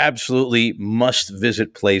a absolutely must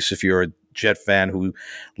visit place if you're a Jet fan who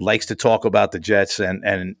likes to talk about the Jets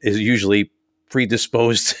and is usually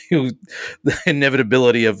predisposed to the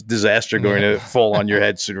inevitability of disaster going to fall on your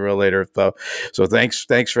head sooner or later. So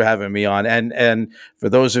thanks for having me on. And for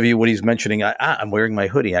those of you, what he's mentioning, I'm wearing my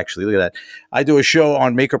hoodie, actually. Look at that. I do a show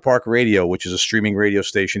on Maker Park Radio, which is a streaming radio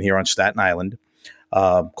station here on Staten Island.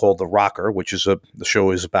 Called The Rocker, which is the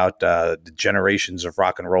show is about the generations of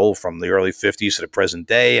rock and roll from the early 50s to the present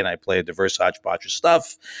day, and I play a diverse hodgepodge of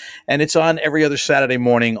stuff. And it's on every other Saturday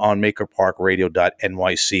morning on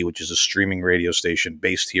makerparkradio.nyc, which is a streaming radio station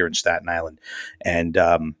based here in Staten Island. And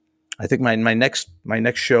I think my next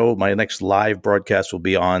show, my next live broadcast will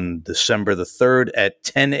be on December the 3rd at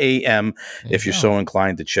 10 a.m. If you're so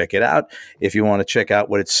inclined to check it out. If you want to check out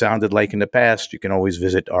what it sounded like in the past, you can always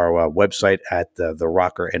visit our website at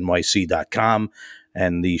therockernyc.com.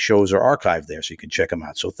 And the shows are archived there, so you can check them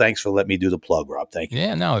out. So thanks for letting me do the plug, Rob. Thank you.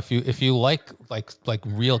 Yeah, no, if you like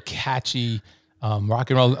real catchy Rock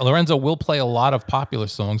and roll. Lorenzo will play a lot of popular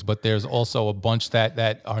songs, but there's also a bunch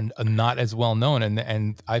that are not as well known,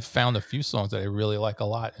 and I've found a few songs that I really like a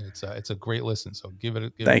lot, and it's a great listen. So give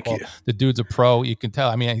it a Thank call. you. The dude's a pro. You can tell.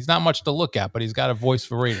 I mean, he's not much to look at, but he's got a voice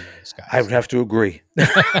for radio. This guy. I would have to agree.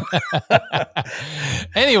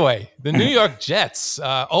 Anyway, the New York Jets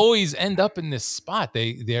always end up in this spot.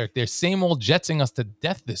 They're same old Jetsing us to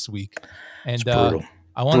death this week, and It's brutal.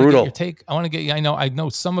 I want to get your take. I want to get. I know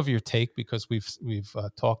some of your take because we've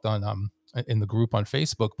talked on in the group on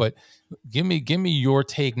Facebook. But give me your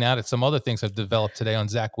take now that some other things have developed today on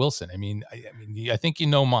Zach Wilson. I mean, I think you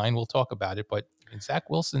know mine. We'll talk about it. But Zach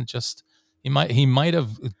Wilson just he might have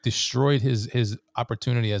destroyed his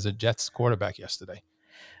opportunity as a Jets quarterback yesterday.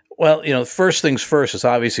 Well, first things first is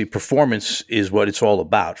obviously performance is what it's all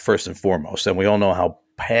about, first and foremost. And we all know how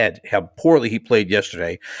poorly he played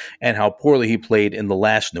yesterday and how poorly he played in the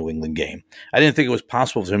last New England game. I didn't think it was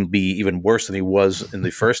possible for him to be even worse than he was in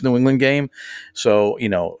the first New England game. So,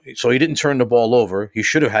 so he didn't turn the ball over. He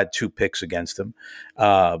should have had 2 picks against him.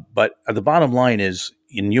 But the bottom line is,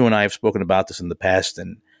 and you and I have spoken about this in the past,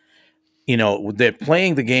 and, they're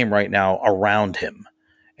playing the game right now around him.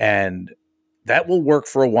 And that will work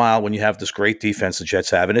for a while when you have this great defense the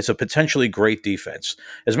Jets have, and it's a potentially great defense.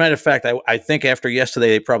 As a matter of fact, I think after yesterday,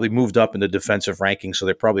 they probably moved up in the defensive ranking, so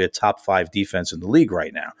they're probably a top 5 defense in the league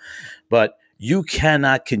right now. But you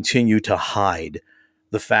cannot continue to hide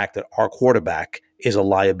the fact that our quarterback is a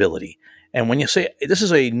liability. And when you say this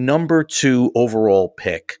is a number 2 overall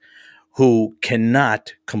pick who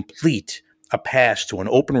cannot complete a pass to an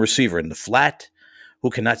open receiver in the flat, who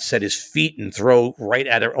cannot set his feet and throw right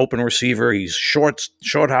at an open receiver. He's short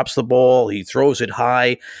hops the ball. He throws it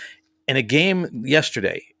high. In a game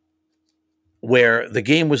yesterday where the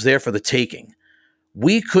game was there for the taking,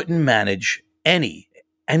 we couldn't manage any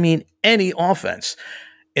offense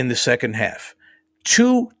in the second half.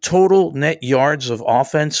 2 total net yards of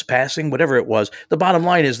offense, passing, whatever it was. The bottom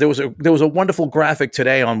line is there was a wonderful graphic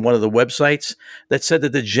today on one of the websites that said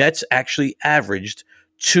that the Jets actually averaged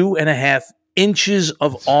 2.5 inches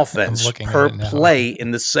of offense per play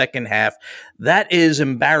in the second half. That is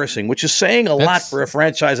embarrassing, which is saying a lot for a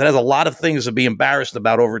franchise that has a lot of things to be embarrassed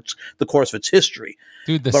about over the course of its history.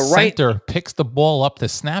 Dude, the center picks the ball up to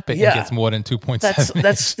snap it and gets more than 2.7.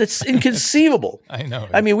 That's inconceivable. I know.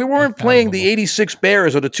 I mean, we weren't playing the 86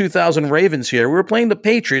 Bears or the 2000 Ravens here. We were playing the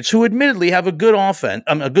Patriots, who admittedly have a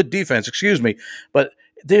good defense, but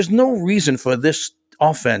there's no reason for this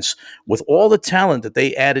offense with all the talent that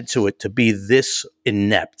they added to it to be this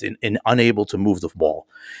inept and unable to move the ball.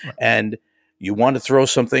 Right. And you want to throw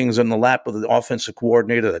some things in the lap of the offensive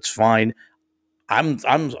coordinator, that's fine. I'm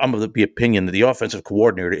of the opinion that the offensive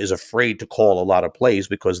coordinator is afraid to call a lot of plays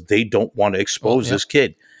because they don't want to expose this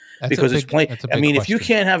kid. Because it's playing. I mean, if you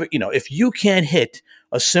can't have it, if you can't hit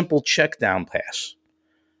a simple check down pass,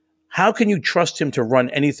 how can you trust him to run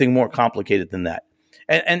anything more complicated than that?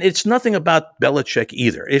 And it's nothing about Belichick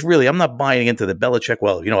either. I'm not buying into the Belichick.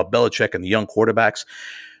 Well, Belichick and the young quarterbacks.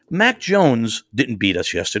 Mac Jones didn't beat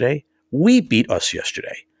us yesterday. We beat us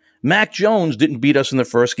yesterday. Mac Jones didn't beat us in the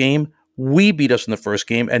first game. We beat us in the first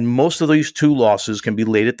game. And most of these 2 losses can be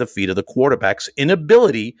laid at the feet of the quarterback's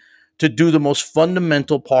inability to do the most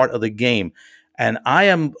fundamental part of the game. And I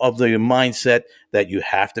am of the mindset that you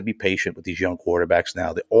have to be patient with these young quarterbacks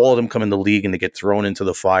now. All of them come in the league and they get thrown into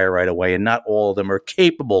the fire right away, and not all of them are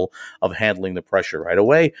capable of handling the pressure right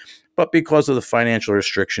away. But because of the financial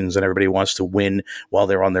restrictions and everybody wants to win while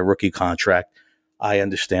they're on their rookie contract, I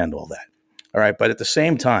understand all that. All right, but at the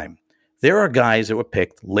same time, there are guys that were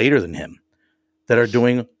picked later than him that are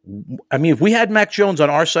doing. I mean, if we had Mac Jones on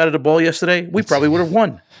our side of the ball yesterday, we probably would have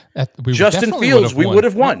won. Justin Fields, we would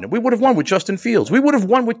have won. We would have won with Justin Fields. We would have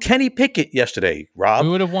won with Kenny Pickett yesterday, Rob.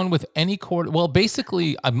 We would have won with any quarter. Well,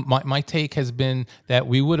 basically, my take has been that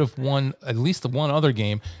we would have won at least the one other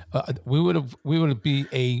game. We would be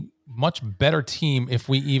a much better team if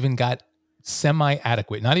we even got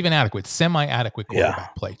semi-adequate, not even adequate, semi-adequate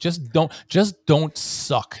quarterback play. Just don't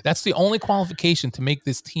suck. That's the only qualification to make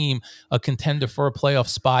this team a contender for a playoff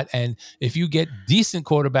spot. And if you get decent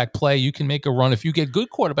quarterback play, you can make a run. If you get good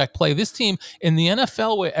quarterback play, this team in the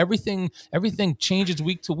NFL where everything changes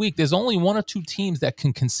week to week, there's only 1 or 2 teams that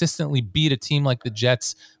can consistently beat a team like the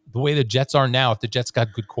Jets, the way the Jets are now, if the Jets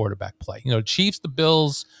got good quarterback play. Chiefs, the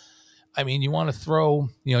Bills, I mean, you want to throw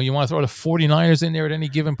the 49ers in there at any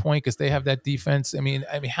given point because they have that defense. I mean,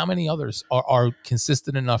 how many others are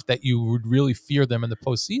consistent enough that you would really fear them in the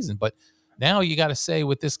postseason? But now you got to say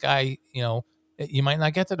with this guy, you might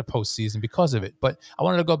not get to the postseason because of it. But I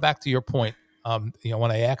wanted to go back to your point.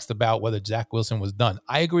 When I asked about whether Zach Wilson was done,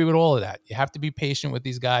 I agree with all of that. You have to be patient with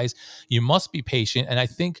these guys. You must be patient. And I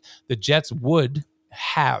think the Jets would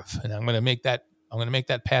have, and I'm going to make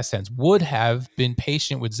that past tense, would have been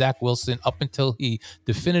patient with Zach Wilson up until he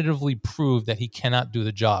definitively proved that he cannot do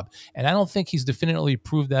the job. And I don't think he's definitively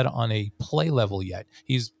proved that on a play level yet.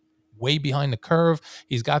 He's way behind the curve.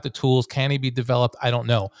 He's got the tools. Can he be developed? I don't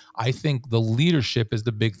know. I think the leadership is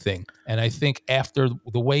the big thing. And I think after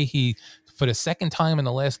the way he, for the second time in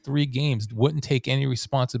the last 3 games, wouldn't take any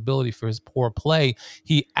responsibility for his poor play,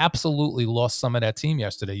 he absolutely lost some of that team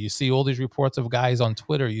yesterday. You see all these reports of guys on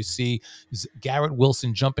Twitter. You see Garrett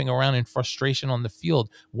Wilson jumping around in frustration on the field.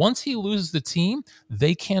 Once he loses the team,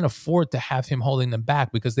 they can't afford to have him holding them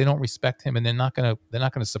back because they don't respect him and they're not going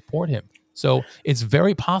to support him. So it's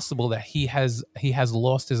very possible that he has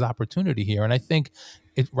lost his opportunity here. And I think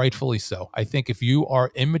it rightfully so. I think if you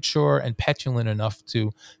are immature and petulant enough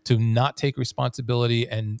to not take responsibility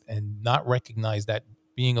and not recognize that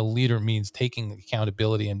being a leader means taking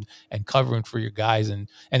accountability and covering for your guys and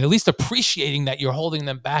at least appreciating that you're holding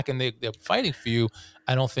them back and they're fighting for you,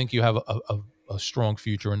 I don't think you have a strong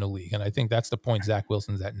future in the league. And I think that's the point Zach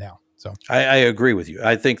Wilson's at now. So I agree with you.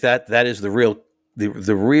 I think that is the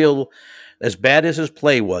real, as bad as his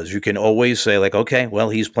play was, you can always say like, okay, well,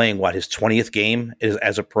 he's playing his 20th game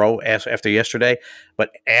as a pro after yesterday. But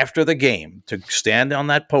after the game, to stand on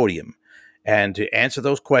that podium and to answer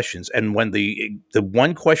those questions, and when the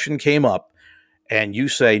one question came up and you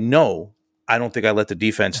say, no, I don't think I let the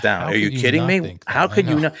defense down. Are you kidding me? How could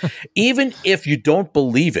you not? Even if you don't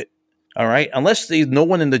believe it, all right, unless no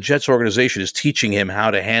one in the Jets organization is teaching him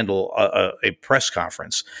how to handle a press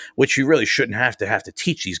conference, which you really shouldn't have to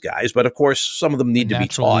teach these guys. But of course, some of them need to be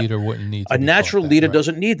taught. A natural leader wouldn't need to a be natural leader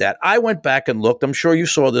doesn't need that. I went back and looked. I'm sure you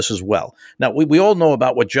saw this as well. Now, we all know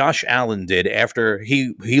about what Josh Allen did after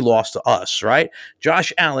he lost to us, right?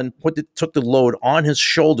 Josh Allen took the load on his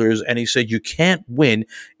shoulders, and he said, you can't win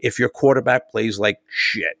if your quarterback plays like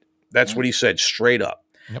shit. That's what he said straight up.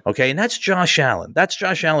 Yep. Okay, and that's Josh Allen. That's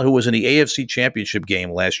Josh Allen, who was in the AFC Championship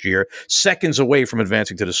game last year, seconds away from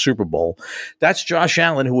advancing to the Super Bowl. That's Josh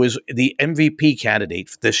Allen, who is the MVP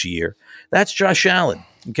candidate this year. That's Josh Allen,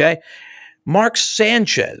 okay? Mark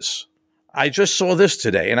Sanchez. I just saw this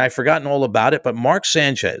today, and I've forgotten all about it, but Mark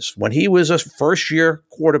Sanchez, when he was a first-year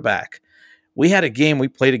quarterback, we had a game we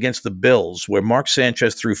played against the Bills where Mark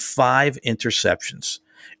Sanchez threw 5 interceptions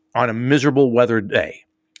on a miserable weather day.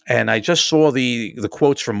 And I just saw the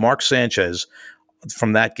quotes from Mark Sanchez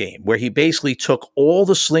from that game, where he basically took all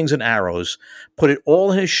the slings and arrows, put it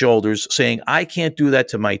all on his shoulders, saying, I can't do that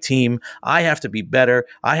to my team. I have to be better.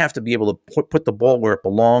 I have to be able to put the ball where it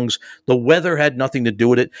belongs. The weather had nothing to do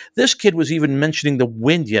with it. This kid was even mentioning the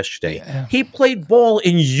wind yesterday. Yeah. He played ball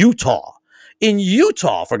in Utah. In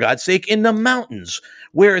Utah, for God's sake, in the mountains,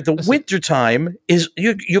 where the wintertime is,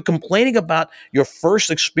 you're complaining about your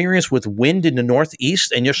first experience with wind in the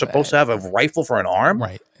Northeast, and you're supposed to have a rifle for an arm?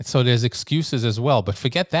 Right. So there's excuses as well, but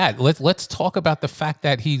forget that. Let's talk about the fact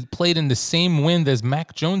that he played in the same wind as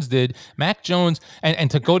Mac Jones did. Mac Jones,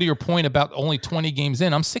 and to go to your point about only 20 games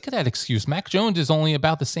in, I'm sick of that excuse. Mac Jones is only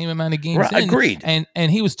about the same amount of games in. Agreed.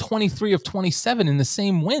 And he was 23 of 27 in the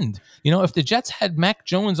same wind. If the Jets had Mac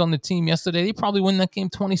Jones on the team yesterday, they probably win that game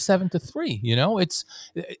 27-3. It's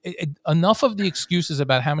enough of the excuses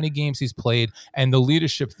about how many games he's played, and the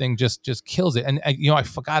leadership thing just kills it. And I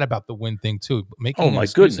forgot about the win thing too. Making an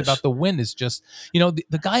excuse about the win is just,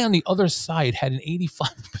 the guy on the other side had an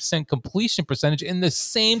 85% completion percentage in the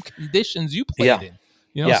same conditions you played in.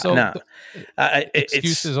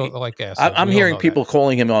 Excuses are like that. So I'm hearing people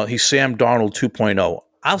calling him he's Sam Darnold 2.0.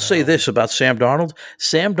 I'll say this about Sam Darnold.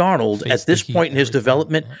 Sam Darnold, at this point in his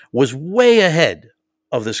development, was way ahead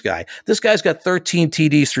of this guy. This guy's got 13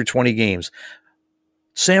 TDs through 20 games.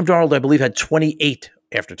 Sam Darnold, I believe, had 28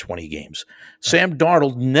 after 20 games. Sam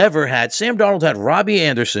Darnold had Robbie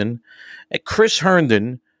Anderson, Chris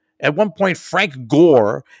Herndon, at one point Frank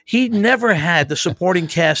Gore. He never had the supporting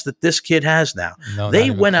cast that this kid has now.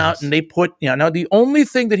 They went out and they put, now the only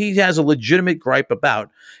thing that he has a legitimate gripe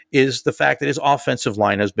about is the fact that his offensive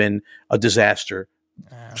line has been a disaster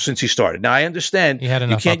since he started. Now, I understand you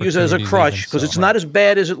can't use it as a crutch because it's not as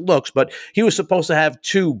bad as it looks, but he was supposed to have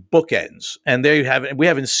 2 bookends, and we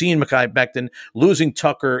haven't seen Mekhi Becton. Losing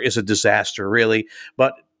Tucker is a disaster, really,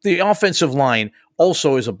 but the offensive line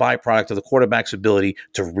also is a byproduct of the quarterback's ability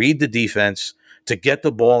to read the defense, to get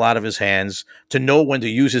the ball out of his hands, to know when to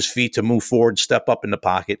use his feet to move forward, step up in the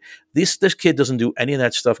pocket. This kid doesn't do any of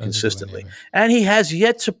that stuff consistently, and he has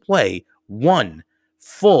yet to play one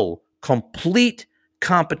full, complete,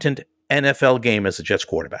 competent NFL game as the Jets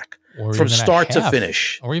quarterback or from even start a to half,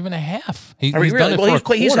 finish. or even a half. I mean, He's done really, it well,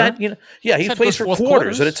 for a he's quarter. had, he plays for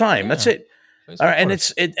quarters at a time. That's it. All right, and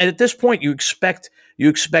and at this point, you expect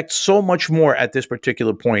so much more at this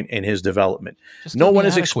particular point in his development. No one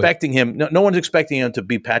is expecting him. No one's expecting him to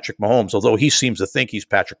be Patrick Mahomes, although he seems to think he's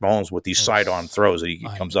Patrick Mahomes with these sidearm throws that he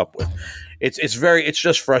comes up with. It's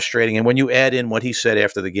just frustrating. And when you add in what he said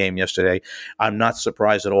after the game yesterday, I'm not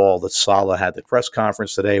surprised at all that Saleh had the press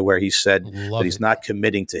conference today where he said that he's not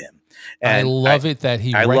committing to him. And I love it that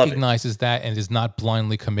he recognizes that and is not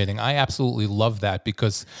blindly committing. I absolutely love that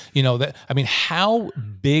because, how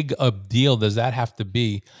big a deal does that have to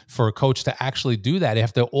be for a coach to actually do that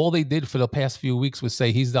after all they did for the past few weeks was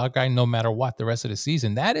say he's that guy no matter what the rest of the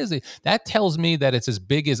season? That tells me that it's as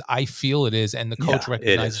big as I feel it is, and the coach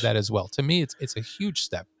recognizes that as well. To me, it's a huge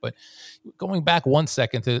step. But going back 1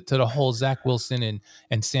 second to the whole Zach Wilson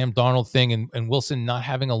and Sam Darnold thing and Wilson not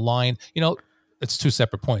having a line, it's two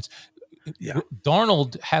separate points. Yeah.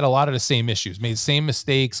 Darnold had a lot of the same issues, made the same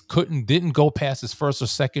mistakes, didn't go past his first or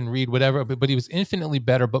second read, whatever, but he was infinitely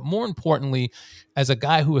better. But more importantly, as a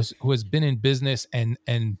guy who has been in business and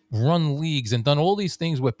run leagues and done all these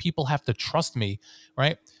things where people have to trust me,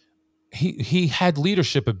 right? He had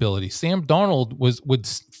leadership ability. Sam Darnold would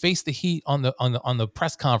face the heat on the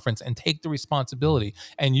press conference and take the responsibility.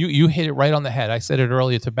 And you hit it right on the head. I said it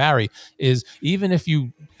earlier to Barry, is even if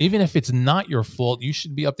it's not your fault, you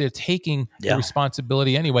should be up there taking the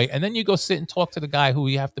responsibility anyway. And then you go sit and talk to the guy who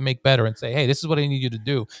you have to make better and say, hey, this is what I need you to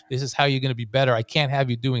do. This is how you're going to be better. I can't have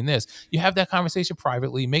you doing this. You have that conversation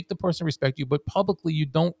privately, make the person respect you, but publicly you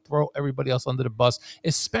don't throw everybody else under the bus,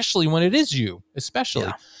 especially when it is you,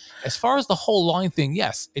 As far as the whole line thing,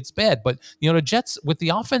 yes, it's bad. But, the Jets, with the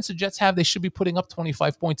offense the Jets have, they should be putting up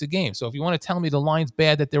 25 points a game. So if you want to tell me the line's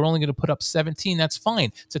bad, that they're only going to put up 17, that's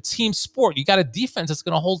fine. It's a team sport. You got a defense that's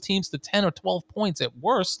going to hold teams to 10 or 12 points at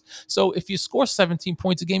worst. So if you score 17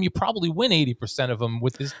 points a game, you probably win 80% of them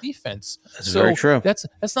with this defense. That's very true.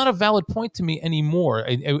 That's not a valid point to me anymore.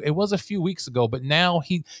 It was a few weeks ago, but now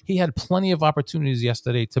he had plenty of opportunities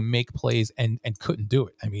yesterday to make plays and couldn't do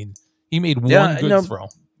it. I mean, he made one good throw.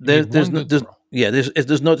 The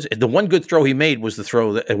one good throw he made was the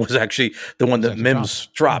throw that it was actually the one that Mims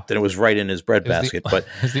dropped, and it was right in his breadbasket. But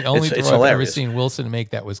it's the only throw I've ever seen Wilson make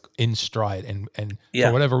that was in stride, and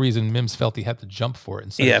for whatever reason, Mims felt he had to jump for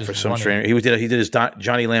it. For some strange, he did his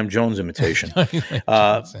Johnny Lamb Jones imitation. But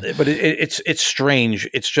it's strange.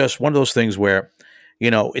 It's just one of those things where,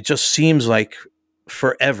 it just seems like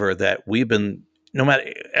forever that we've been. No matter,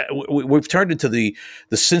 we've turned into the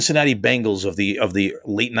Cincinnati Bengals of the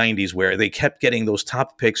late 90s, where they kept getting those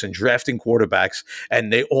top picks and drafting quarterbacks,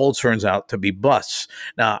 and they all turns out to be busts.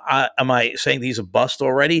 Now, am I saying he's a bust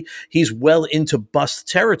already? He's well into bust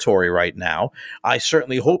territory right now. I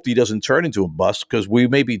certainly hope he doesn't turn into a bust, because we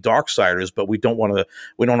may be darksiders, but we don't want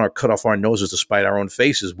to cut off our noses to spite our own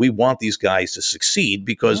faces. We want these guys to succeed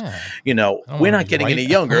because, we're not getting any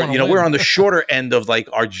younger. We're on the shorter end of like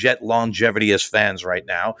our Jet longevity as fans right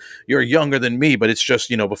now. You're younger than me, but it's just,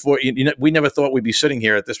 before we never thought we'd be sitting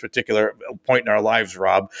here at this particular point in our lives,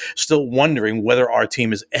 Rob, still wondering whether our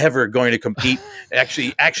team is ever going to compete,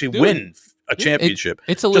 actually win a championship.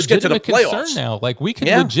 It's a legitimate concern now. Like, we can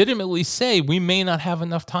legitimately say we may not have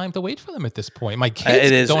enough time to wait for them at this point. My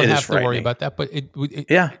kids don't have to worry about that, but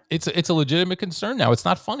it's a legitimate concern now. It's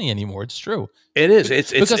not funny anymore. It's true. It is.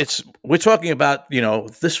 It's we're talking about,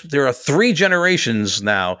 this. There are 3 generations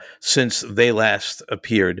now since they last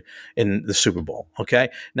appeared in the Super Bowl. Okay.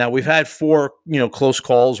 Now we've had 4, close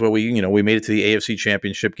calls where we made it to the AFC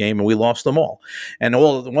Championship game and we lost them all. And the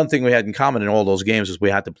one thing we had in common in all those games is we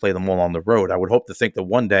had to play them all on the road. I would hope to think that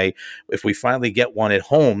one day, if we finally get one at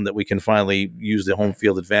home, that we can finally use the home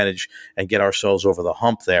field advantage and get ourselves over the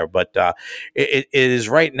hump there. But it is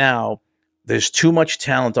right now. There's too much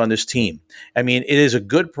talent on this team. I mean, it is a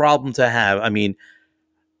good problem to have. I mean,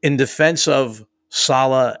 in defense of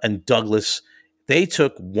Saleh and Douglas, they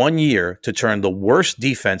took 1 year to turn the worst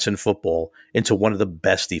defense in football into one of the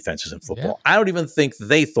best defenses in football. Yeah. I don't even think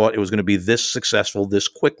they thought it was going to be this successful this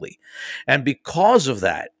quickly. And because of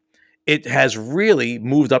that, it has really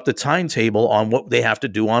moved up the timetable on what they have to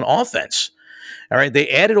do on offense. All right, they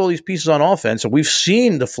added all these pieces on offense, and we've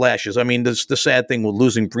seen the flashes. I mean, this the sad thing with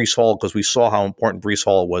losing Breece Hall, because we saw how important Breece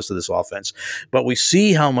Hall was to this offense. But we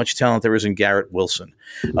see how much talent there is in Garrett Wilson.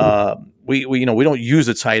 We don't use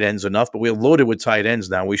the tight ends enough, but we're loaded with tight ends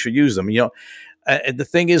now. We should use them. And the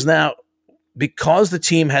thing is now, because the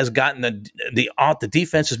team has gotten the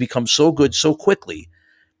defense has become so good so quickly,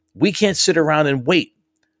 we can't sit around and wait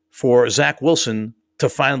for Zach Wilson to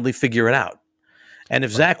finally figure it out. And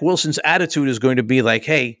if Zach Wilson's attitude is going to be like,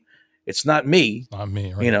 hey, it's not me, Not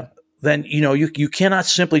me, right? then you cannot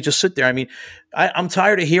simply just sit there. I mean, I'm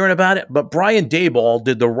tired of hearing about it, but Brian Daboll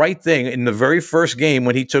did the right thing in the very first game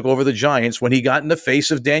when he took over the Giants, when he got in the face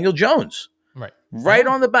of Daniel Jones. Right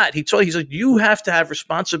on the bat. He said, you have to have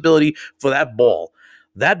responsibility for that ball.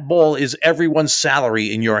 That ball is everyone's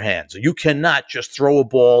salary in your hands. You cannot just throw a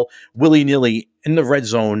ball willy-nilly in the red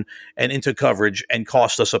zone and into coverage and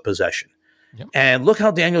cost us a possession. Yep. And look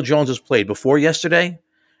how Daniel Jones has played before yesterday.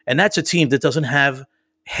 And that's a team that doesn't have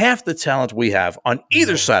half the talent we have on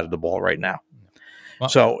either side of the ball right now. Well,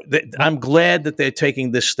 so I'm glad that they're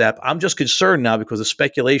taking this step. I'm just concerned now because the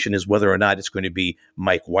speculation is whether or not it's going to be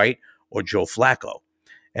Mike White or Joe Flacco.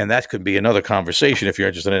 And that could be another conversation if you're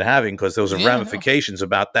interested in having, because there was ramifications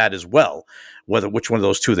about that as well, which one of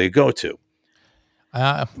those two they go to.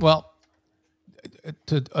 Well,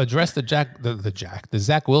 to address the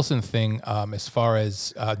Zach Wilson thing, as far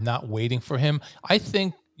as not waiting for him, I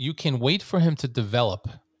think you can wait for him to develop.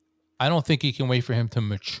 I don't think you can wait for him to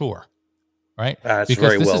mature, right? That's because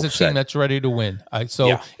very this well is a said. team that's ready to win.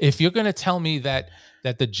 If you're going to tell me that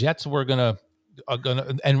the Jets are gonna,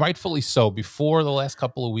 and rightfully so, before the last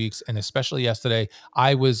couple of weeks, and especially yesterday,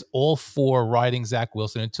 I was all for riding Zach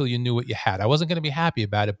Wilson until you knew what you had. I wasn't going to be happy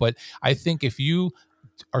about it, but I think if you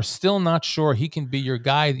are still not sure he can be your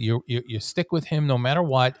guy, you stick with him no matter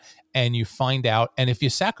what, and you find out. And if you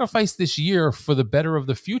sacrifice this year for the better of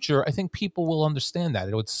the future, I think people will understand that.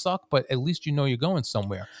 It would suck, but at least you know you're going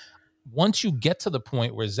somewhere. Once you get to the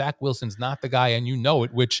point where Zach Wilson's not the guy and you know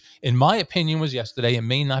it, which in my opinion was yesterday, it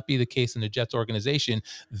may not be the case in the Jets organization,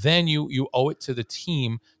 then you owe it to the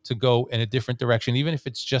team to go in a different direction, even if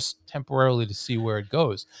it's just temporarily to see where it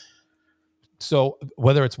goes. So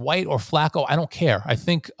whether it's White or Flacco, I don't care. I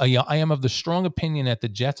think I am of the strong opinion that the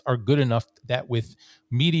Jets are good enough that with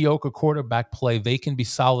mediocre quarterback play, they can be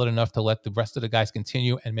solid enough to let the rest of the guys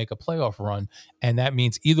continue and make a playoff run. And that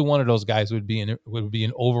means either one of those guys would be an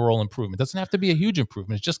overall improvement. It doesn't have to be a huge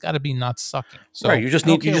improvement. It's just got to be not sucking. So right, you just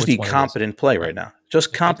need competent play right now.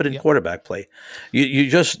 Just competent quarterback play. You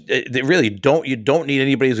don't need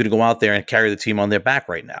anybody who's going to go out there and carry the team on their back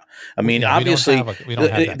right now. I mean, obviously,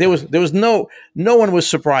 there was no one was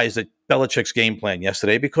surprised at Belichick's game plan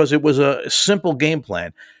yesterday because it was a simple game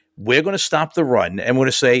plan. We're going to stop the run and we're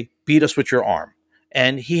going to say, beat us with your arm.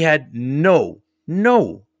 And he had no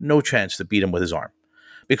chance to beat him with his arm.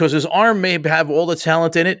 Because his arm may have all the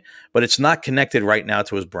talent in it, but it's not connected right now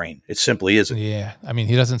to his brain. It simply isn't. Yeah. I mean,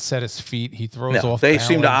 he doesn't set his feet. He throws off They balance.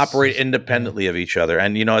 seem to operate independently of each other.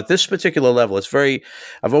 And, at this particular level,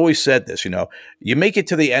 I've always said this, you make it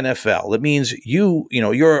to the NFL. It means you're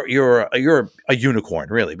a unicorn,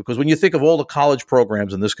 really. Because when you think of all the college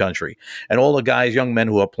programs in this country and all the young men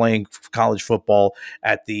who are playing college football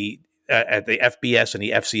at the FBS and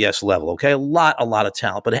the FCS level, okay, a lot of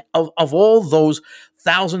talent. But of all those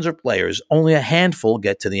thousands of players, only a handful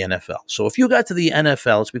get to the NFL. So if you got to the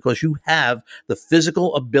NFL, it's because you have the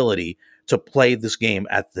physical ability to play this game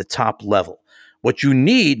at the top level. What you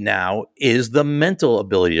need now is the mental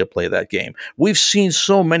ability to play that game. We've seen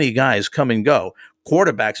so many guys come and go,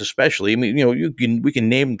 quarterbacks especially. I mean, we can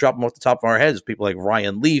name and drop them off the top of our heads. People like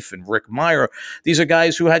Ryan Leaf and Rick Meyer. These are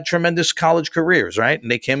guys who had tremendous college careers, right? And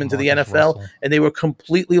they came into the NFL and they were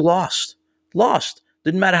completely lost.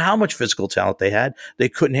 Didn't matter how much physical talent they had. They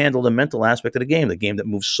couldn't handle the mental aspect of the game that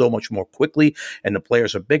moves so much more quickly and the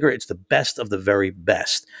players are bigger. It's the best of the very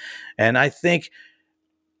best. And I think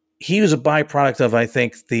he was a byproduct of,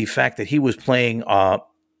 the fact that he was playing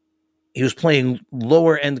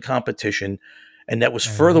lower end competition, and that was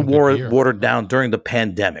further watered down during the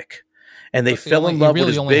pandemic. And they fell in love with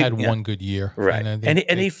his only big. Had one good year, right?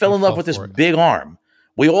 And he fell in love with this big arm.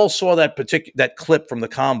 We all saw that clip from the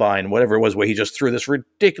combine, whatever it was, where he just threw this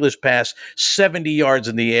ridiculous pass 70 yards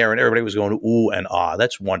in the air, and everybody was going ooh and ah.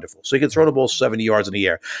 That's wonderful. So he could throw the ball 70 yards in the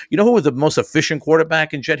air. You know who the most efficient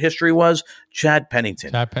quarterback in Jet history was? Chad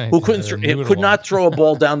Pennington, who could not throw a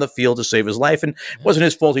ball down the field to save his life, and it wasn't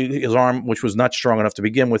his fault. His arm, which was not strong enough to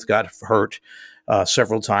begin with, got hurt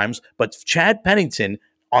several times. But Chad Pennington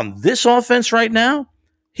on this offense right now,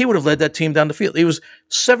 he would have led that team down the field. He was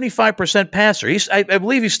 75% passer. I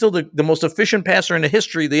believe he's still the most efficient passer in the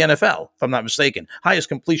history of the NFL, if I'm not mistaken. Highest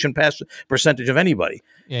completion pass percentage of anybody.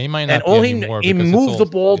 Yeah, he might not. And all he moved the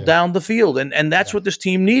ball down the field, and that's what this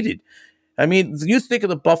team needed. I mean, you think of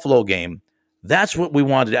the Buffalo game. That's what we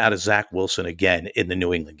wanted out of Zach Wilson again in the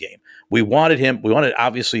New England game. We wanted him. We wanted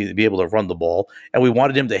obviously to be able to run the ball, and we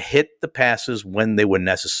wanted him to hit the passes when they were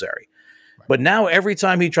necessary. Right. But now every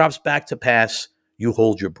time he drops back to pass, you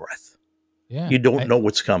hold your breath. Yeah, you don't know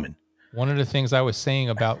what's coming. One of the things I was saying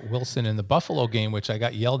about Wilson in the Buffalo game, which I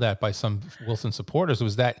got yelled at by some Wilson supporters,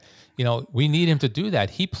 was that, we need him to do that.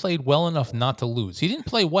 He played well enough not to lose. He didn't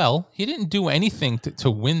play well. He didn't do anything to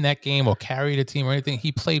win that game or carry the team or anything.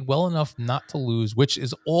 He played well enough not to lose, which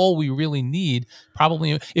is all we really need.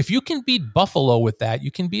 Probably, if you can beat Buffalo with that, you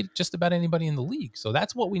can beat just about anybody in the league. So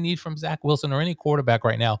that's what we need from Zach Wilson or any quarterback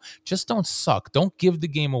right now. Just don't suck. Don't give the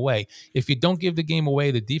game away. If you don't give the game away,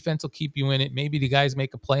 the defense will keep you in it. Maybe the guys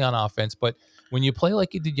make a play on offense, but when you play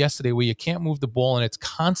like you did yesterday, where you can't move the ball and it's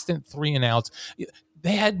constant 3 and outs,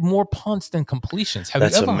 they had more punts than completions. Have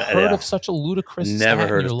you ever heard of such a ludicrous Never stat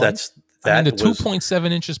heard in your of life? that. The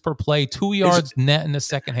 2.7 inches per play, 2 yards net in the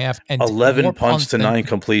second half, and 11 punts to 9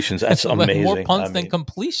 completions. That's amazing. More punts than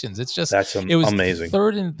completions. It's just it was amazing.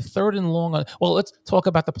 Third and long. Well, let's talk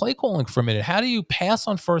about the play calling for a minute. How do you pass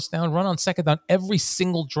on first down, run on second down every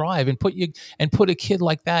single drive, and put a kid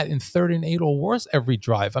like that in 3rd and 8 or worse every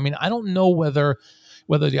drive? I mean, I don't know whether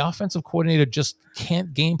the offensive coordinator just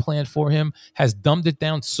can't game plan for him, has dumbed it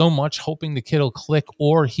down so much, hoping the kid will click,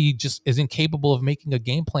 or he just is incapable of making a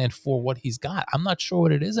game plan for what he's got. I'm not sure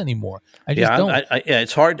what it is anymore. I just don't.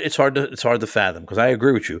 It's hard to fathom, because I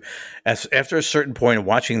agree with you. After a certain point of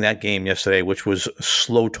watching that game yesterday, which was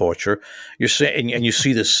slow torture, you're saying, and you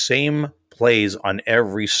see the same plays on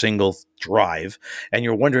every single drive, and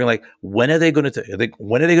you're wondering, like, when are they going to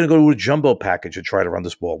go to a jumbo package and try to run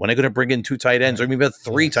this ball? When are they going to bring in 2 tight ends, or maybe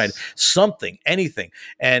 3 tight ends, something, anything?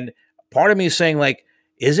 And part of me is saying, like,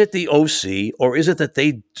 is it the OC, or is it that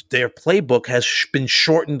their playbook has been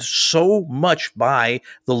shortened so much by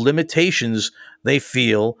the limitations they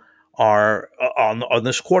feel are on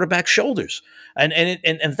this quarterback's shoulders? And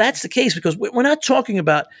if that's the case, because we're not talking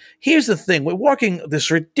about, here's the thing, we're walking this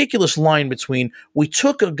ridiculous line between, we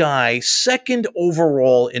took a guy 2nd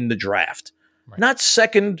overall in the draft, right. Not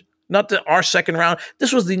our 2nd round.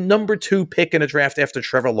 This was the number 2 pick in the draft after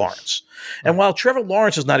Trevor Lawrence. Right. And while Trevor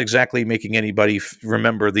Lawrence is not exactly making anybody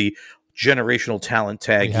remember the generational talent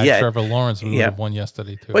tag yet. Trevor Lawrence would have won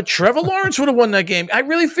yesterday too. But Trevor Lawrence would have won that game. I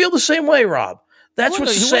really feel the same way, Rob. That's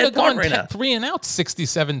what's the sad part right now. 3 and out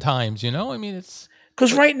 67 times, I mean, it's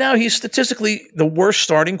because right now he's statistically the worst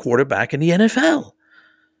starting quarterback in the NFL.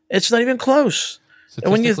 It's not even close.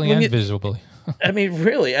 Statistically and visibly. I mean,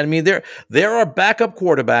 really. I mean, there are backup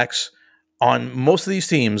quarterbacks on most of these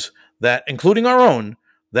teams that, including our own,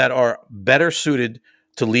 that are better suited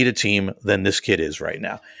to lead a team than this kid is right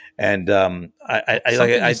now. And I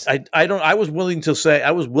was willing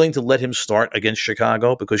to let him start against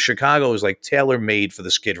Chicago, because Chicago is like tailor-made for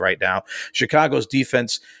this kid right now. Chicago's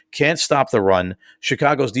defense can't stop the run.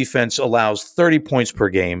 Chicago's defense allows 30 points per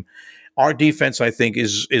game. Our defense, I think,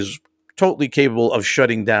 is totally capable of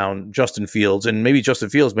shutting down Justin Fields, and maybe Justin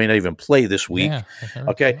Fields may not even play this week. Yeah,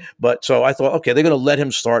 okay. But so I thought, okay, they're going to let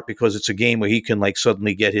him start because it's a game where he can, like,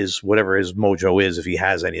 suddenly get his, whatever his mojo is, if he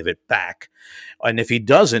has any of it, back. And if he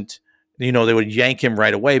doesn't, they would yank him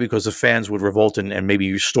right away, because the fans would revolt and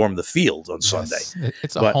maybe storm the field on Sunday.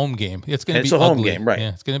 It's a home game. It's going to be ugly. Home game, right? Yeah,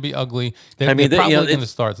 it's going to be ugly. They're probably going to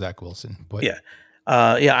start Zach Wilson. But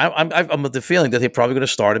I'm with the feeling that they're probably going to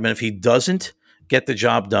start him, and if he doesn't get the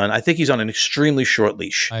job done, I think he's on an extremely short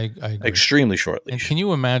leash. I agree. Extremely short leash. And can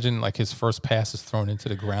you imagine, like, his first pass is thrown into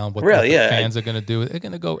the ground? What the fans are going to do? They're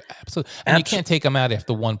going to go absolutely. And you can't take him out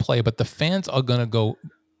after one play, but the fans are going to go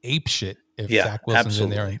ape shit if Zach Wilson's in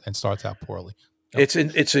there and starts out poorly.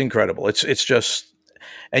 It's incredible. It's just,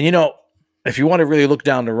 and if you want to really look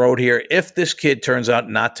down the road here, if this kid turns out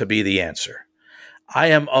not to be the answer, I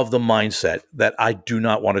am of the mindset that I do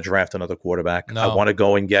not want to draft another quarterback. No. I want to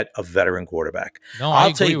go and get a veteran quarterback. No,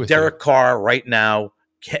 I'll take Derek Carr right now.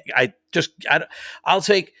 I'll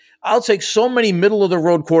take so many middle of the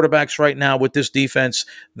road quarterbacks right now with this defense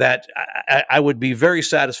that I would be very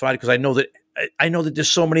satisfied, because I know that there's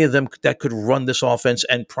so many of them that could run this offense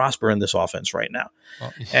and prosper in this offense right now.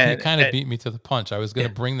 Well, you kind of beat me to the punch. I was going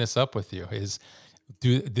to bring this up with you.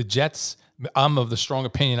 Do the Jets? I'm of the strong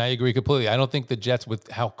opinion. I agree completely. I don't think the Jets, with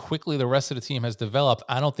how quickly the rest of the team has developed,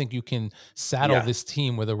 I don't think you can saddle this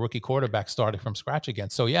team with a rookie quarterback starting from scratch again.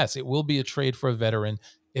 So yes, it will be a trade for a veteran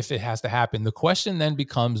if it has to happen. The question then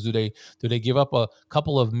becomes, do they give up a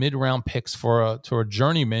couple of mid-round picks for a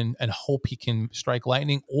journeyman and hope he can strike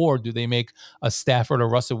lightning, or do they make a Stafford or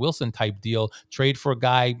Russell Wilson type deal, trade for a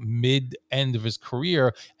guy mid-end of his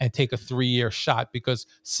career and take a 3-year shot? Because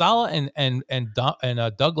Saleh and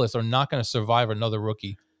Douglas are not going to survive another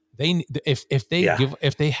rookie if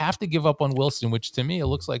they have to give up on Wilson, which to me it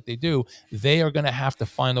looks like they do, they are going to have to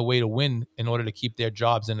find a way to win in order to keep their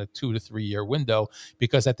jobs in a 2 to 3 year window.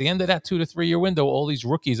 Because at the end of that 2 to 3 year window, all these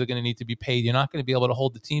rookies are going to need to be paid. You're not going to be able to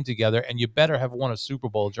hold the team together, and you better have won a Super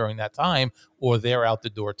Bowl during that time, or they're out the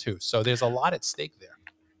door too. So there's a lot at stake there.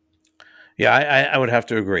 Yeah, I would have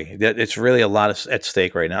to agree that it's really a lot at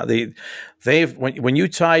stake right now. When you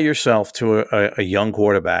tie yourself to a young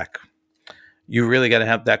quarterback, you really got to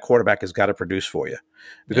have that quarterback has got to produce for you,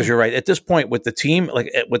 because you're right. At this point, with the team,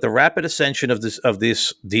 like with the rapid ascension of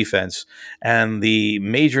this defense and the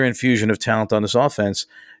major infusion of talent on this offense,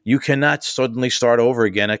 you cannot suddenly start over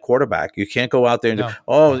again at quarterback. You can't go out there and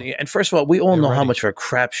And first of all, we all know how much of a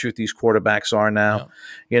crapshoot these quarterbacks are now.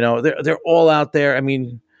 They're all out there. I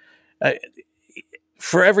mean.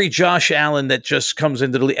 For every Josh Allen that just comes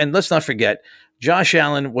into the league, and let's not forget, Josh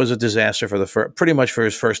Allen was a disaster pretty much for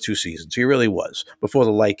his first 2 seasons. He really was, before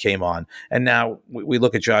the light came on. And now we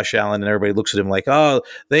look at Josh Allen and everybody looks at him like, oh,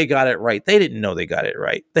 they got it right. They didn't know they got it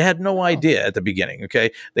right. They had no idea at the beginning. Okay,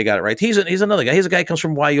 they got it right. He's another guy. He's a guy who comes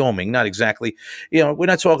from Wyoming. Not exactly. We're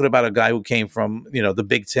not talking about a guy who came from the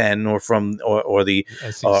Big Ten or from or the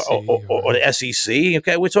SEC or the SEC.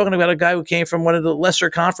 Okay, we're talking about a guy who came from one of the lesser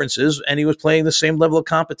conferences, and he was playing the same level of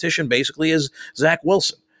competition basically as Zach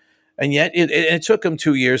Wilson. And yet it took him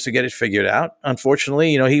 2 years to get it figured out.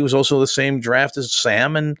 Unfortunately, he was also the same draft as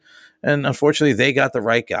Sam, and unfortunately they got the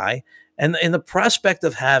right guy. And in the prospect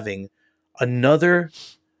of having another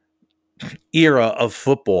era of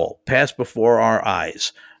football pass before our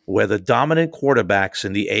eyes, where the dominant quarterbacks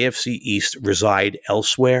in the AFC East reside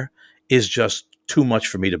elsewhere, is just too much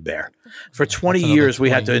for me to bear. For 20 years, we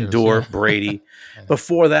had to endure Brady.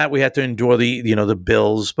 Before that, we had to endure the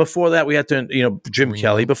Bills. Before that, we had to, Jim Marino.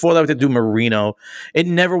 Kelly. Before that, we had to do Marino. It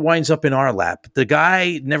never winds up in our lap. The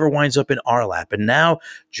guy never winds up in our lap. And now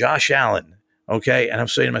Josh Allen. Okay. And I'm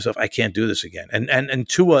saying to myself, I can't do this again. And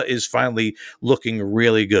Tua is finally looking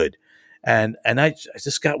really good. And I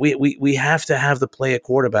just we have to have the play at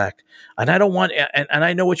quarterback. And I don't want, and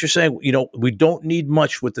I know what you're saying, we don't need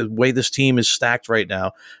much with the way this team is stacked right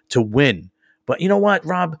now to win. But you know what,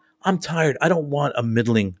 Rob? I'm tired. I don't want a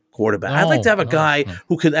middling quarterback. I'd like to have a guy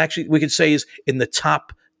who could actually, we could say is in the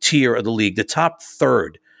top tier of the league, the top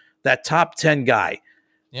third, that top 10 guy.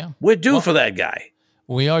 Yeah. We're due for that guy.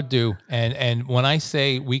 We are due. And when I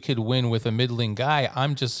say we could win with a middling guy,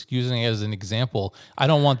 I'm just using it as an example. I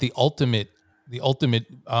don't want the ultimate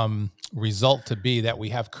result to be that we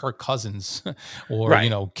have Kirk Cousins or,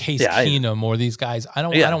 Case Keenum or these guys. I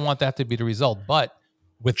don't want that to be the result. But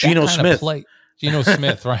with Geno that kind Smith. of play, Geno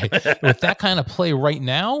Smith, right? With that kind of play right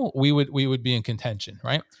now, we would be in contention,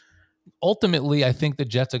 right? Ultimately, I think the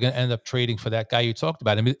Jets are going to end up trading for that guy you talked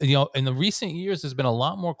about. I mean, in the recent years, there's been a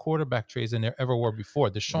lot more quarterback trades than there ever were before.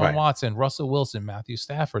 Deshaun Watson, Russell Wilson, Matthew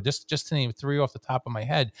Stafford, just to name 3 off the top of my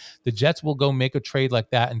head. The Jets will go make a trade like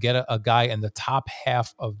that and get a guy in the top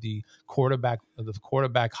half of the quarterback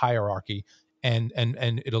hierarchy, and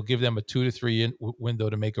it'll give them a 2 to 3 window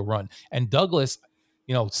to make a run. And Douglas,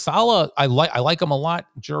 Saleh, I like him a lot.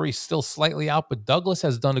 Jury's still slightly out, but Douglas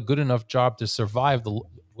has done a good enough job to survive the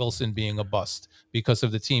Wilson being a bust because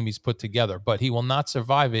of the team he's put together. But he will not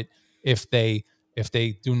survive it if they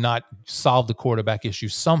do not solve the quarterback issue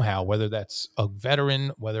somehow, whether that's a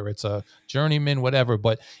veteran, whether it's a journeyman, whatever.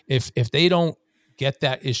 But if they don't get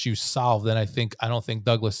that issue solved, then I don't think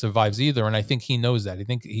Douglas survives either. And I think he knows that. I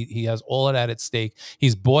think he has all of that at stake.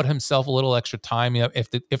 He's bought himself a little extra time.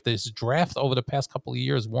 If this draft over the past couple of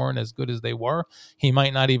years weren't as good as they were, he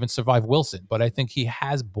might not even survive Wilson. But I think he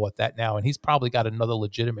has bought that now, and he's probably got another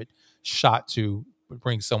legitimate shot to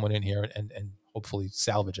bring someone in here and hopefully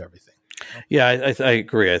salvage everything. Yeah, I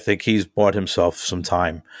agree. I think he's bought himself some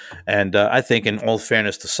time. And I think in all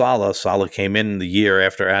fairness to Saleh came in the year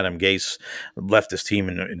after Adam Gase left his team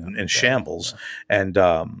in shambles.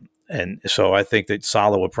 Yeah. And so I think that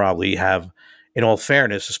Saleh would probably have, in all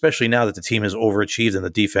fairness, especially now that the team has overachieved and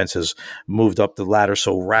the defense has moved up the ladder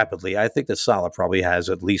so rapidly, I think that Saleh probably has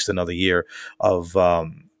at least another year of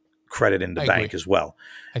credit in the bank as well.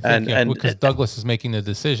 I think because Douglas is making the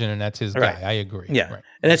decision and that's his guy. I agree. Yeah. Right.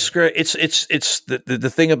 And it's great. It's the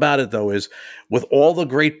thing about it though is with all the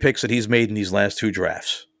great picks that he's made in these last 2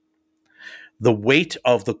 drafts, the weight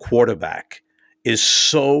of the quarterback is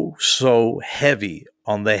so heavy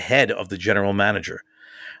on the head of the general manager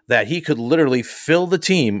that he could literally fill the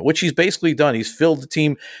team, which he's basically done. He's filled the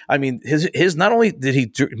team. I mean, his not only did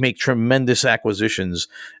he make tremendous acquisitions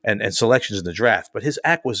and selections in the draft, but his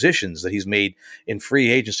acquisitions that he's made in free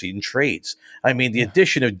agency and trades. I mean, the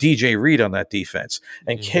addition of DJ Reed on that defense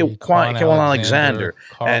and Kwan Alexander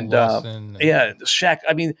and Shaq.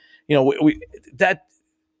 I mean, that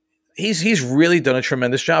he's really done a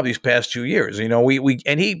tremendous job these past 2 years.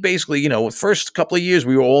 And he basically, the first couple of years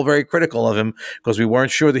we were all very critical of him because we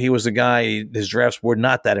weren't sure that he was the guy. His drafts were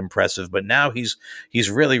not that impressive, but now he's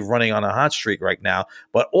really running on a hot streak right now.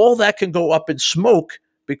 But all that can go up in smoke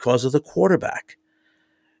because of the quarterback.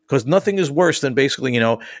 Because nothing is worse than basically,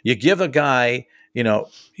 you give a guy,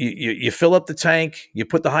 you fill up the tank, you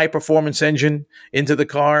put the high performance engine into the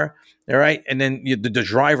car, all right, and then the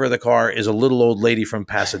driver of the car is a little old lady from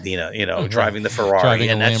Pasadena, driving the Ferrari, driving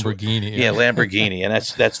and a Lamborghini. Lamborghini, and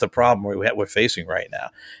that's the problem we're facing right now,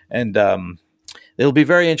 and it'll be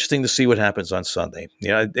very interesting to see what happens on Sunday.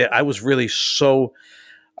 I was so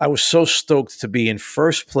stoked to be in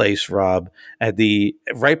first place, Rob,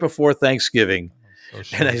 right before Thanksgiving.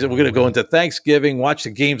 And I said, we're going to go into Thanksgiving, watch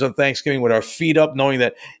the games on Thanksgiving with our feet up, knowing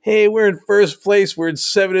that, hey, we're in first place. We're in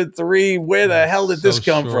 7-3. Where the hell did this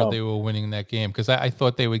come from? They were winning that game because I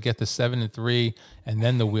thought they would get to 7-3, and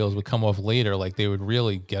then the wheels would come off later. Like they would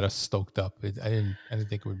really get us stoked up. I didn't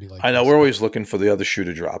think it would be like. I know we're always looking for the other shoe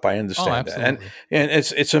to drop. I understand that, and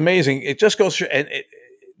it's amazing. It just goes through, and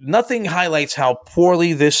nothing highlights how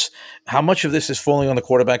much of this is falling on the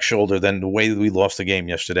quarterback's shoulder than the way we lost the game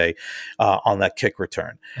yesterday on that kick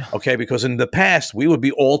return. Okay, because in the past we would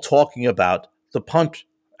be all talking about the punt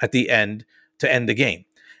at the end to end the game.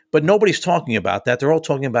 But nobody's talking about that. They're all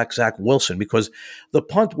talking about Zach Wilson because the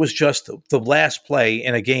punt was just the last play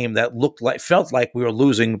in a game that felt like we were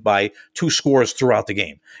losing by 2 scores throughout the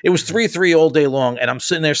game. It was 3-3 all day long, and I'm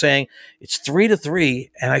sitting there saying it's 3-3,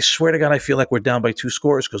 and I swear to God, I feel like we're down by 2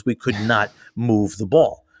 scores because we could not move the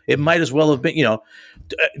ball. It might as well have been,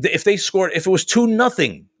 if it was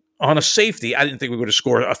 2-0 on a safety, I didn't think we would have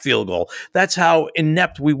scored a field goal. That's how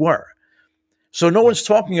inept we were. So no one's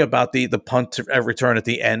talking about the punt return at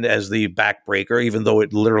the end as the backbreaker, even though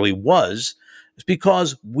it literally was. It's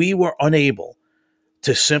because we were unable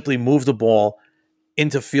to simply move the ball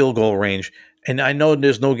into field goal range. And I know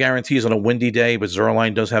there's no guarantees on a windy day, but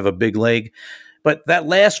Zerline does have a big leg. But that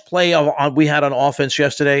last play we had on offense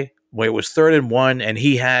yesterday, where it was 3rd and 1, and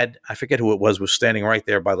he had, I forget who it was standing right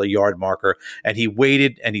there by the yard marker, and he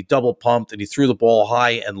waited, and he double pumped, and he threw the ball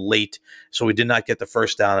high and late, so we did not get the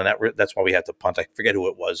first down, and that's why we had to punt. I forget who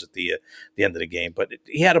it was at the end of the game, but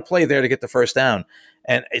he had a play there to get the first down,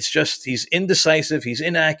 and it's just he's indecisive, he's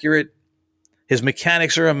inaccurate, his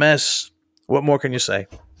mechanics are a mess. What more can you say?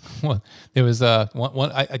 Well, there was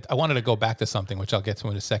one. I wanted to go back to something which I'll get to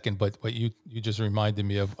in a second, but you just reminded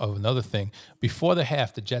me of another thing. Before the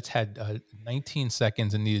half, the Jets had 19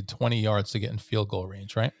 seconds and needed 20 yards to get in field goal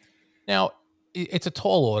range. Right now, it's a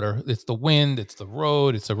tall order. It's the wind, it's the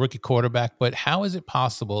road, it's a rookie quarterback. But how is it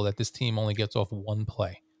possible that this team only gets off one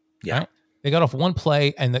play? Yeah. Right? They got off one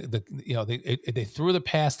play, and they threw the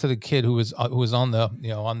pass to the kid who was on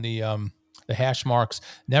the hash marks,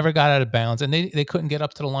 never got out of bounds, and they couldn't get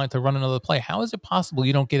up to the line to run another play. How is it possible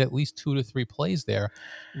you don't get at least 2 to 3 plays there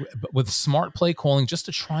with smart play calling just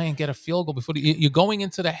to try and get a field goal before you're going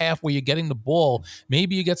into the half where you're getting the ball?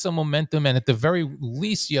 Maybe you get some momentum, and at the very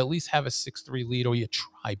least, you at least have a 6-3 lead, or you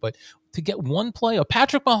try. But to get one play, or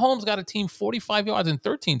Patrick Mahomes got a team 45 yards in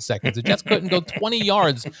 13 seconds. The Jets couldn't go 20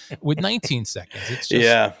 yards with 19 seconds. It's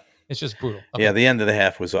just, It's just brutal. Okay. Yeah, the end of the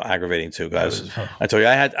half was aggravating too, guys. I told you,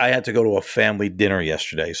 I had to go to a family dinner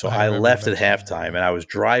yesterday, so I left at halftime, and I was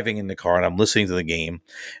driving in the car, and I'm listening to the game,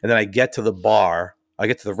 and then I get to the bar. I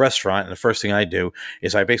get to the restaurant, and the first thing I do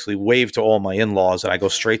is I basically wave to all my in-laws, and I go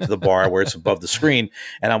straight to the bar where it's above the screen,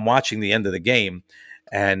 and I'm watching the end of the game,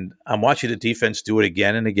 and I'm watching the defense do it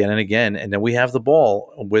again and again and again, and then we have the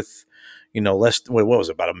ball with, less. What was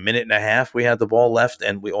it, about a minute and a half? We had the ball left,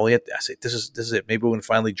 and we only had. I said, "This is it. Maybe we're going to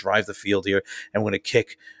finally drive the field here, and we're going to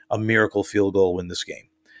kick a miracle field goal, win this game."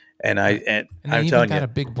 And I'm telling you, they got a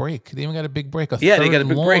big break. They even got a big break. They got a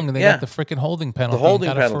big break. And they got the freaking holding penalty. The holding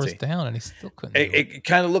penalty. Got a first down, and he still couldn't. It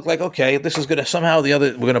kind of looked like, okay, this is going to somehow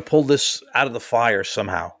we're going to pull this out of the fire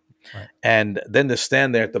somehow. Right. And then to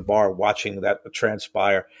stand there at the bar watching that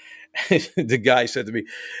transpire, the guy said to me,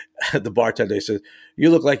 the bartender, he said, "You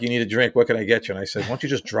look like you need a drink. What can I get you?" And I said, "Why don't you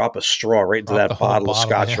just drop a straw right into that bottle of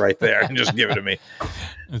scotch right there and just give it to me?"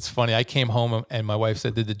 It's funny. I came home and my wife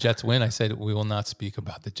said, "Did the Jets win?" I said, "We will not speak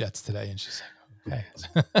about the Jets today." And she's like,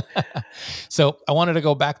 "Okay." So I wanted to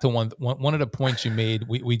go back to one of the points you made.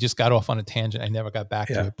 We just got off on a tangent. I never got back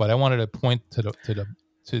to it, but I wanted to point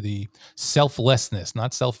to the selflessness,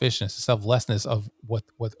 not selfishness, selflessness of what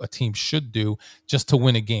a team should do just to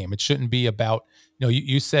win a game. It shouldn't be about,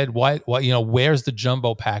 you said why where's the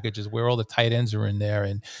jumbo packages where all the tight ends are in there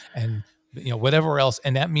and whatever else,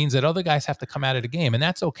 and that means that other guys have to come out of the game, and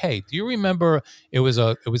that's okay. Do you remember it was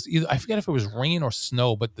either, I forget if it was rain or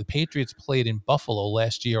snow, but the Patriots played in Buffalo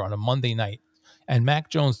last year on a Monday night, and Mac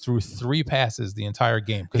Jones threw 3 passes the entire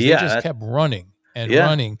game because they just kept running and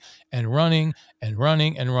running and running and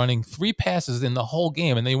running and running. 3 passes in the whole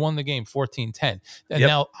game, and they won the game 14-10. And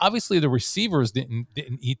now, obviously, the receivers didn't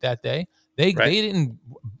eat that day. They didn't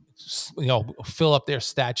fill up their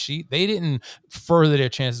stat sheet. They didn't further their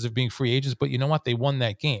chances of being free agents, but you know what? They won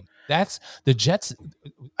that game. That's the Jets.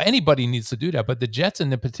 Anybody needs to do that, but the Jets in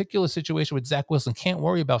the particular situation with Zach Wilson can't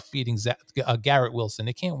worry about feeding Garrett Wilson.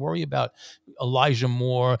 They can't worry about Elijah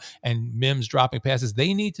Moore and Mims dropping passes.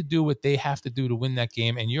 They need to do what they have to do to win that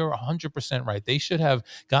game, and you're 100% right. They should have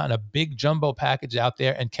gotten a big jumbo package out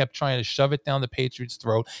there and kept trying to shove it down the Patriots'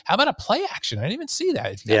 throat. How about a play action? I didn't even see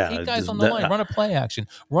that. If you got 8 guys on the line, run a play action,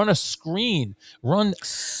 run a screen, run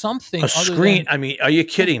something. I mean, are you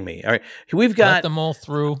kidding me? All right, we've got let them all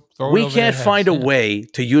through. We can't find a way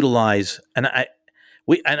to utilize, and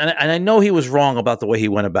I know he was wrong about the way he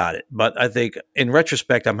went about it, but I think in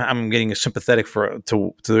retrospect, I'm getting sympathetic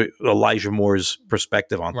to Elijah Moore's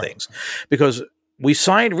perspective on things, because we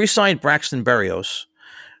re-signed Braxton Berrios,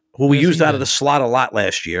 who we used out of the slot a lot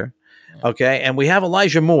last year, okay, and we have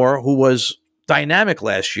Elijah Moore, who was dynamic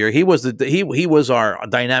last year. He was he was our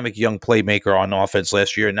dynamic young playmaker on offense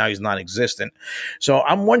last year, and now he's non-existent. So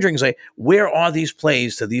I'm wondering, where are these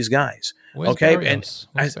plays to these guys? Where's okay, Berrios?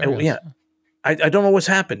 I don't know what's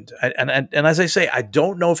happened, and as I say, I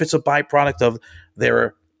don't know if it's a byproduct of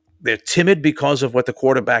they're timid because of what the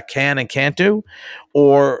quarterback can and can't do,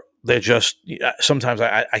 or they're just sometimes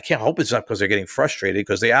I can't hope it's not because they're getting frustrated,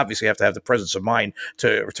 because they obviously have to have the presence of mind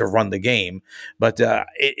to run the game. But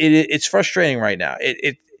it's frustrating right now.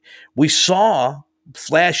 We saw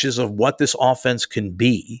flashes of what this offense can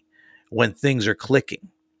be when things are clicking,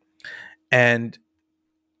 and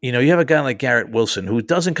you have a guy like Garrett Wilson who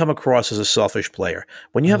doesn't come across as a selfish player.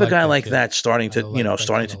 When you have a guy like that starting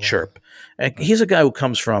to chirp, and he's a guy who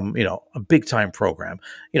comes from, a big time program.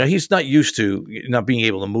 He's not used to not being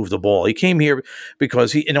able to move the ball. He came here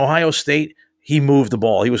because in Ohio State, he moved the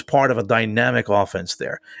ball. He was part of a dynamic offense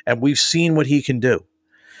there, and we've seen what he can do.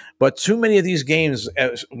 But too many of these games,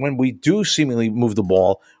 when we do seemingly move the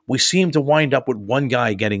ball, we seem to wind up with one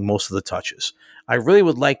guy getting most of the touches. I really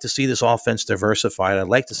would like to see this offense diversified. I'd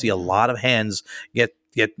like to see a lot of hands get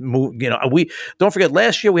moved. We don't forget,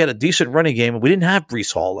 last year we had a decent running game, and we didn't have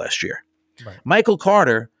Breece Hall last year. Right. Michael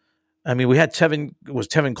Carter. I mean, we had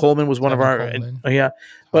Tevin Coleman was one of our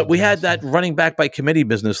but we had that running back by committee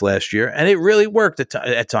business last year, and it really worked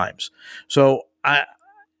at times. So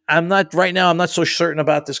I'm not so certain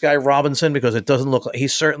about this guy Robinson, because it doesn't look like he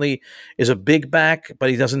certainly is a big back, but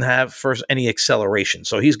he doesn't have any acceleration.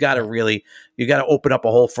 So he's got to you got to open up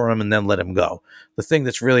a hole for him and then let him go. The thing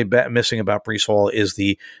that's really missing about Breece Hall is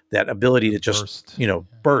that ability to just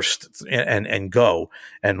burst and go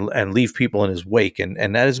and leave people in his wake,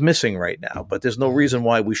 and that is missing right now. But there's no reason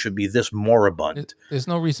why we should be this moribund. There's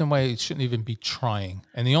no reason why it shouldn't even be trying.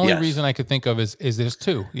 And the only reason I could think of is there's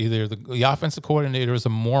two. Either the offensive coordinator is a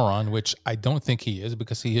moron, which I don't think he is,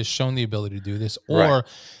 because he has shown the ability to do this, or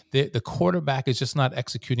the quarterback is just not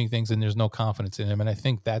executing things and there's no confidence in him. And I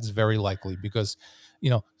think that's very likely, because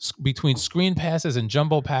between screen passes and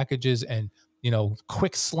jumbo packages and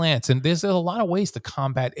quick slants, and there's a lot of ways to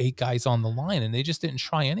combat 8 guys on the line, and they just didn't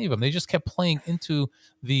try any of them. They just kept playing into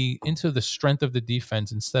the strength of the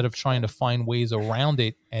defense instead of trying to find ways around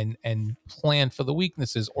it and plan for the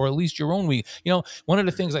weaknesses, or at least your own weak. One of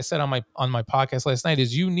the things I said on my podcast last night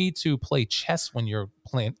is you need to play chess when you're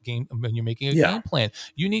making a game plan.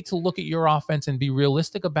 You need to look at your offense and be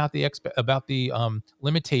realistic about the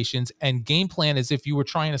limitations, and game plan as if you were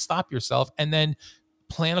trying to stop yourself, and then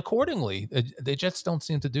plan accordingly. The Jets don't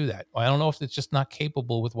seem to do that. I don't know if it's just not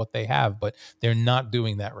capable with what they have, but they're not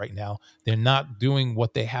doing that right now. They're not doing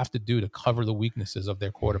what they have to do to cover the weaknesses of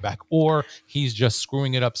their quarterback, or he's just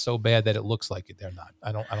screwing it up so bad that it looks like it. They're not.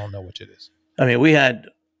 I don't know which it is. I mean, we had,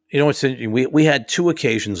 what's interesting? We had 2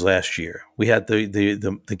 occasions last year. We had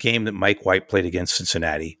the game that Mike White played against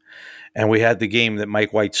Cincinnati, and we had the game that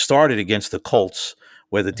Mike White started against the Colts,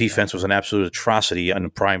 where the defense was an absolute atrocity on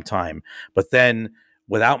prime time. But then,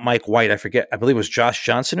 without Mike White, I believe it was Josh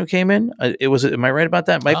Johnson who came in. Am I right about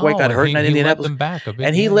that? Mike White got hurt in Indianapolis,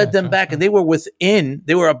 he led them back, and they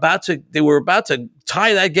were about to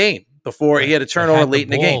tie that game before he had a turnover late in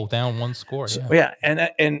the game, down 1 score. So, and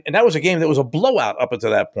that was a game that was a blowout up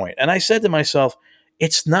until that point. And I said to myself,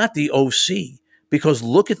 it's not the OC, because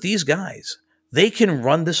look at these guys; they can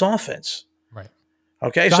run this offense. Right.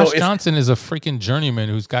 Okay, Josh Johnson is a freaking journeyman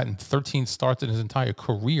who's gotten 13 starts in his entire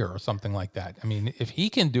career or something like that. I mean, if he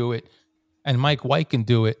can do it and Mike White can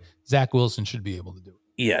do it, Zach Wilson should be able to do it.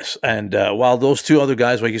 Yes, and while those two other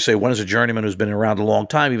guys, like you say, one is a journeyman who's been around a long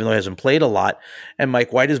time, even though he hasn't played a lot, and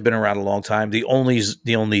Mike White has been around a long time. The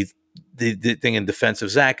thing in defense of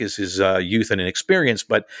Zach is his youth and inexperience,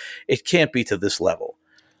 but it can't be to this level.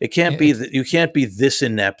 It can't be that you can't be this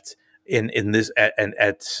inept in this at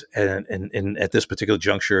this particular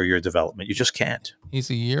juncture of your development. You just can't.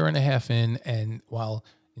 He's a year and a half in, and while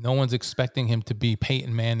no one's expecting him to be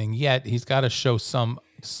Peyton Manning yet, he's got to show some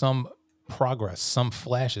progress, some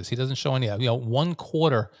flashes. He doesn't show any. One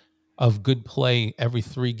quarter of good play every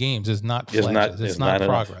 3 games is not flashes. It's not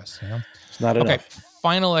progress. It's not enough. Okay,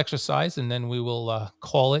 final exercise, and then we will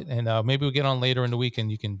call it. And maybe we'll get on later in the week, and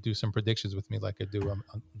you can do some predictions with me like I do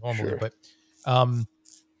normally. Sure. But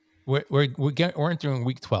we're entering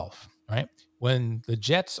week 12, right? When the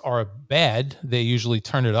Jets are bad, they usually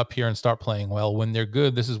turn it up here and start playing well. When they're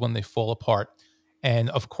good, this is when they fall apart.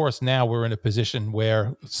 And of course, now we're in a position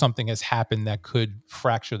where something has happened that could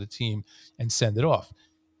fracture the team and send it off.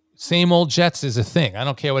 Same old Jets is a thing. I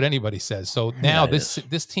don't care what anybody says. So now this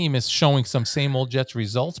team is showing some same old Jets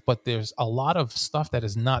results, but there's a lot of stuff that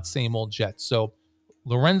is not same old Jets. So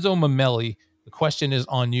Lorenzo Mamelli, the question is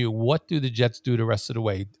on you. What do the Jets do the rest of the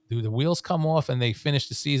way? Do the wheels come off and they finish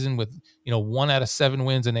the season with 1 out of 7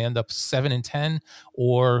 wins and they end up 7-10,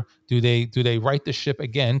 or do they right the ship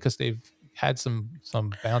again because they've had some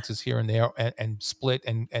bounces here and there and split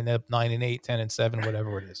and end up 9-8, 10-7,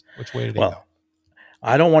 whatever it is? Which way do they go?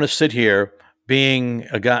 I don't want to sit here being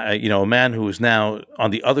a guy, a man who is now on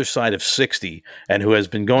the other side of 60 and who has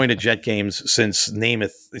been going to Jet games since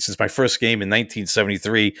my first game in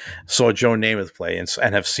 1973, saw Joe Namath play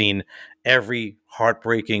and have seen every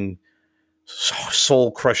heartbreaking,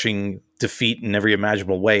 soul-crushing defeat in every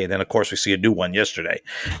imaginable way. And then, of course, we see a new one yesterday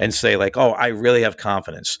and say, like, oh, I really have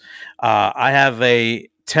confidence. I have a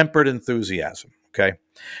tempered enthusiasm, okay?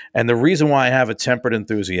 And the reason why I have a tempered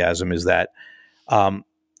enthusiasm is that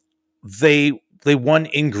they won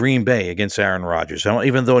in Green Bay against Aaron Rodgers.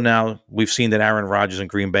 Even though now we've seen that Aaron Rodgers and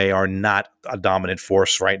Green Bay are not a dominant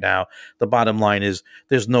force right now, the bottom line is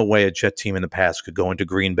there's no way a Jet team in the past could go into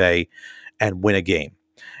Green Bay and win a game.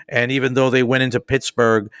 And even though they went into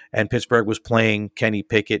Pittsburgh and Pittsburgh was playing Kenny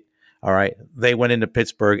Pickett, all right, they went into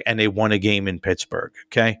Pittsburgh and they won a game in Pittsburgh,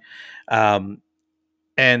 okay?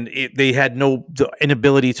 And they had the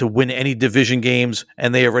inability to win any division games,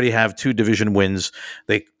 and they already have 2 division wins.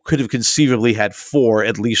 They could have conceivably had 4,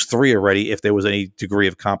 at least 3 already, if there was any degree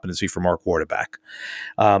of competency from our quarterback.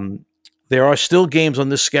 There are still games on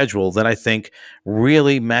this schedule that I think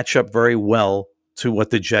really match up very well to what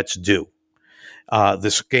the Jets do.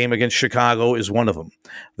 This game against Chicago is one of them.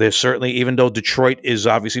 There's certainly, even though Detroit is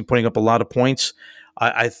obviously putting up a lot of points,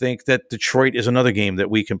 I think that Detroit is another game that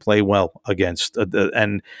we can play well against.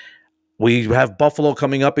 And we have Buffalo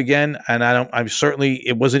coming up again. And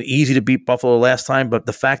it wasn't easy to beat Buffalo last time, but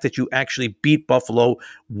the fact that you actually beat Buffalo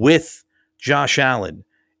with Josh Allen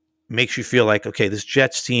makes you feel like, okay, this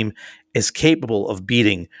Jets team is capable of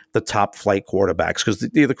beating the top flight quarterbacks. Because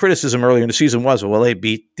the criticism earlier in the season was, well, they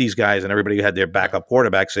beat these guys and everybody had their backup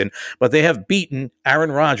quarterbacks in, but they have beaten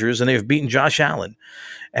Aaron Rodgers and they've beaten Josh Allen.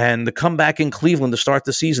 And the comeback in Cleveland to start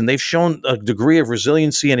the season, they've shown a degree of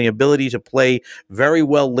resiliency and the ability to play very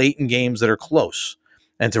well late in games that are close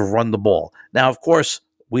and to run the ball. Now, of course,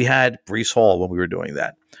 we had Breece Hall when we were doing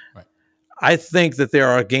that. Right. I think that there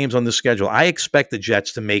are games on the schedule. I expect the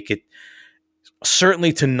Jets to make it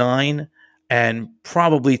certainly to 9 and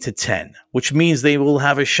probably to 10, which means they will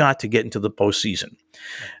have a shot to get into the postseason.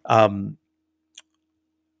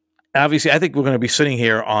 Obviously, I think we're going to be sitting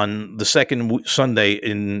here on the second Sunday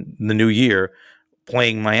in the new year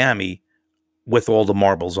playing Miami with all the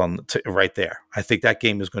marbles on right there. I think that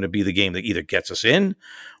game is going to be the game that either gets us in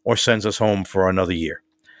or sends us home for another year.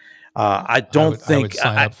 I would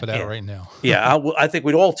sign up for that right now. I think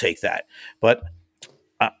we'd all take that. But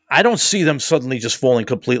I don't see them suddenly just falling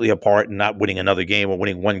completely apart and not winning another game or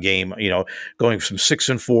winning one game, going from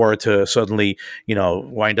 6-4 to suddenly,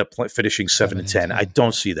 wind up finishing 7-10. I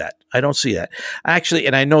don't see that. Actually,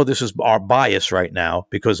 and I know this is our bias right now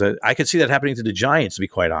because I could see that happening to the Giants, to be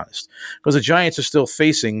quite honest, because the Giants are still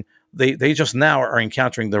facing they just now are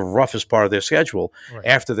encountering the roughest part of their schedule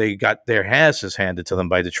after they got their asses handed to them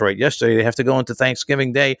by Detroit yesterday. They have to go into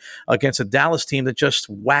Thanksgiving Day against a Dallas team that just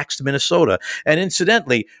waxed Minnesota. And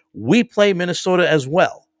incidentally, we play Minnesota as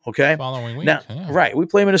well. Okay. Following week. Now, right. We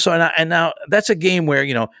play Minnesota. And now that's a game where,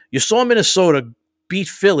 you saw Minnesota beat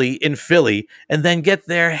Philly in Philly and then get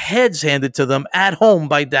their heads handed to them at home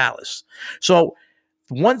by Dallas. So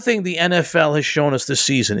one thing the NFL has shown us this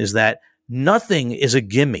season is that nothing is a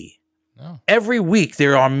gimme. No. Every week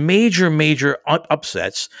there are major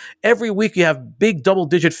upsets. Every week you have big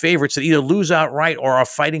double-digit favorites that either lose outright or are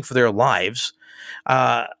fighting for their lives.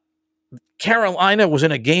 Carolina was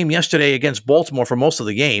in a game yesterday against Baltimore for most of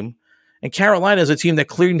the game. And Carolina is a team that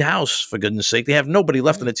cleaned house, for goodness sake. They have nobody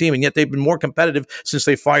left in the team, and yet they've been more competitive since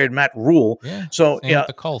they fired Matt Rule. Yeah, so same with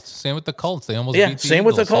the Colts. Same with the Colts. They almost beat the same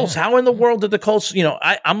Eagles. with the Colts. How in the world did the Colts,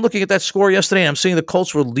 I'm looking at that score yesterday, and I'm seeing the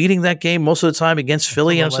Colts were leading that game most of the time against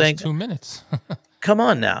Philly, and I'm saying, 2 minutes. come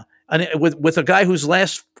on now. And with a guy whose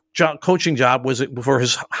last coaching job was for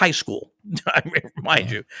his high school, I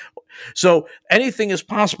remind you. So anything is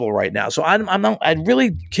possible right now. So I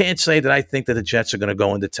really can't say that I think that the Jets are going to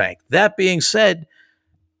go in the tank. That being said,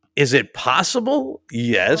 is it possible?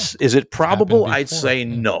 Yes. Is it probable? I'd say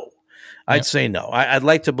no. I'd say no. I'd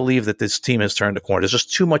like to believe that this team has turned a corner. There's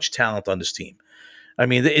just too much talent on this team. I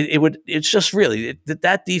mean, it's just really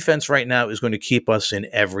that defense right now is going to keep us in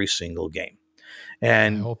every single game.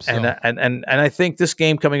 And I hope so. and I think this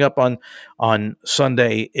game coming up on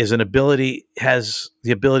Sunday has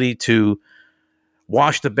the ability to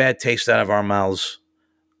wash the bad taste out of our mouths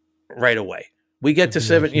right away. We get to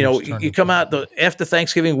 7, you come out after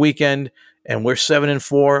Thanksgiving weekend and we're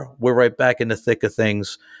 7-4, we're right back in the thick of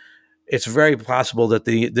things. It's very possible that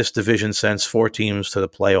this division sends 4 teams to the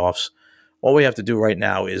playoffs. All we have to do right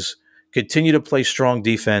now is continue to play strong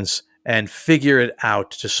defense and figure it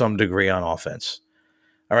out to some degree on offense.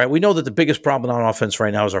 All right, we know that the biggest problem on offense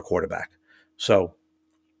right now is our quarterback. So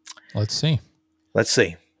let's see.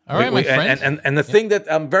 All right, my friend. And the thing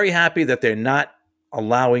that I'm very happy that they're not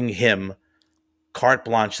allowing him carte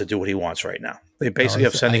blanche to do what he wants right now. They basically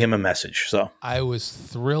are sending him a message. So I was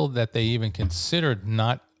thrilled that they even considered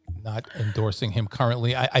not endorsing him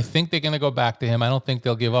currently. I think they're going to go back to him. I don't think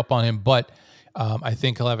they'll give up on him, but I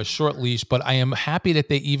think he'll have a short leash. But I am happy that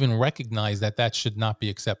they even recognize that should not be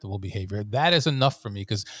acceptable behavior. That is enough for me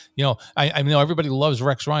because, I know everybody loves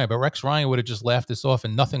Rex Ryan, but Rex Ryan would have just laughed this off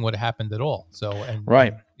and nothing would have happened at all. So,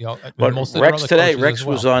 right. But most of Rex today, Rex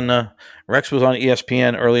well. was on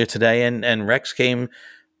ESPN earlier today, and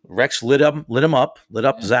Rex lit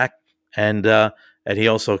up Zach, and he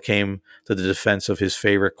also came to the defense of his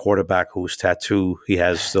favorite quarterback, whose tattoo he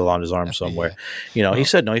has still on his arm somewhere. Yeah. He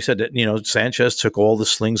said that Sanchez took all the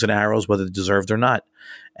slings and arrows, whether deserved or not,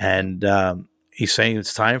 and he's saying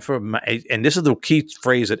it's time for. And this is the key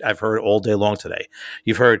phrase that I've heard all day long today.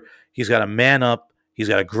 You've heard he's got to man up, he's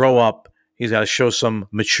got to grow up, he's got to show some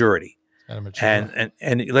maturity. And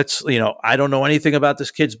let's, I don't know anything about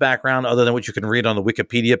this kid's background other than what you can read on the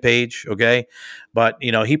Wikipedia page. Okay. But,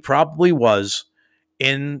 he probably was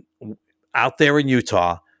out there in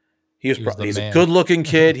Utah. He's a good looking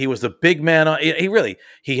kid. He was the big man.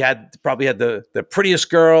 He probably had the prettiest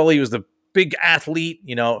girl. He was the big athlete,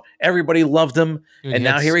 everybody loved him. Dude, and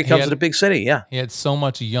now here he comes to the big city. Yeah. He had so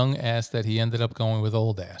much young ass that he ended up going with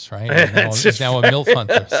old ass, right? He's now a MILF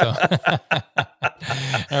hunter. So,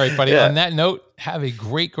 all right, buddy. Yeah. On that note, have a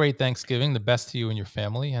great Thanksgiving. The best to you and your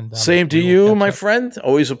family. And same to you, my friend.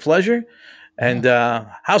 Always a pleasure. And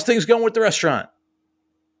how's things going with the restaurant?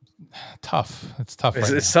 Tough. It's tough.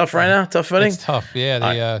 It's tough right now. Tough footing. It's tough.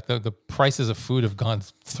 Yeah. The prices of food have gone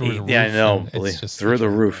through the roof. Yeah, I know. Through the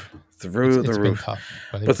roof. Through the roof. Tough,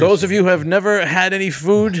 but those of you who have never had any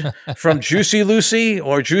food from Juicy Lucy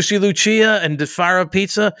or Juicy Lucia and DeFara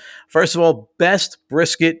Pizza, first of all, best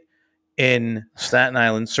brisket in Staten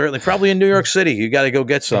Island. Certainly, probably in New York City. You got to go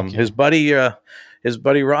get some. His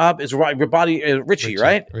buddy Rob is Richie,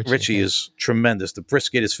 right? Richie is tremendous. The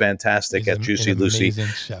brisket is fantastic at Juicy Lucy. Amazing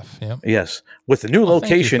chef. Yep. Yes, with the new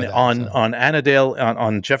location on Annandale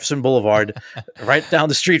on Jefferson Boulevard, right down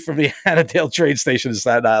the street from the Annandale train station in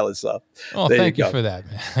Staten Island. So, thank you for that,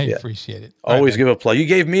 man. I appreciate it. Always give a plug. You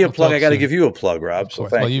gave me a plug. I got to give you a plug, Rob. So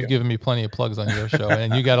thank you. You've given me plenty of plugs on your show,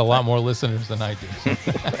 and you got a lot more listeners than I do. So.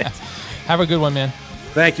 Have a good one, man.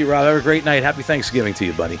 Thank you, Rob. Have a great night. Happy Thanksgiving to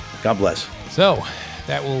you, buddy. God bless. So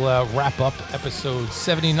that will wrap up episode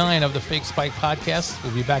 79 of the Fake Spike podcast.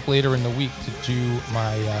 We'll be back later in the week to do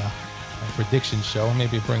my prediction show.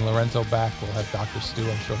 Maybe bring Lorenzo back. We'll have Dr. Stu.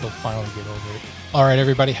 I'm sure he'll finally get over it. All right,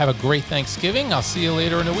 everybody. Have a great Thanksgiving. I'll see you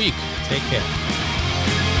later in the week. Take care.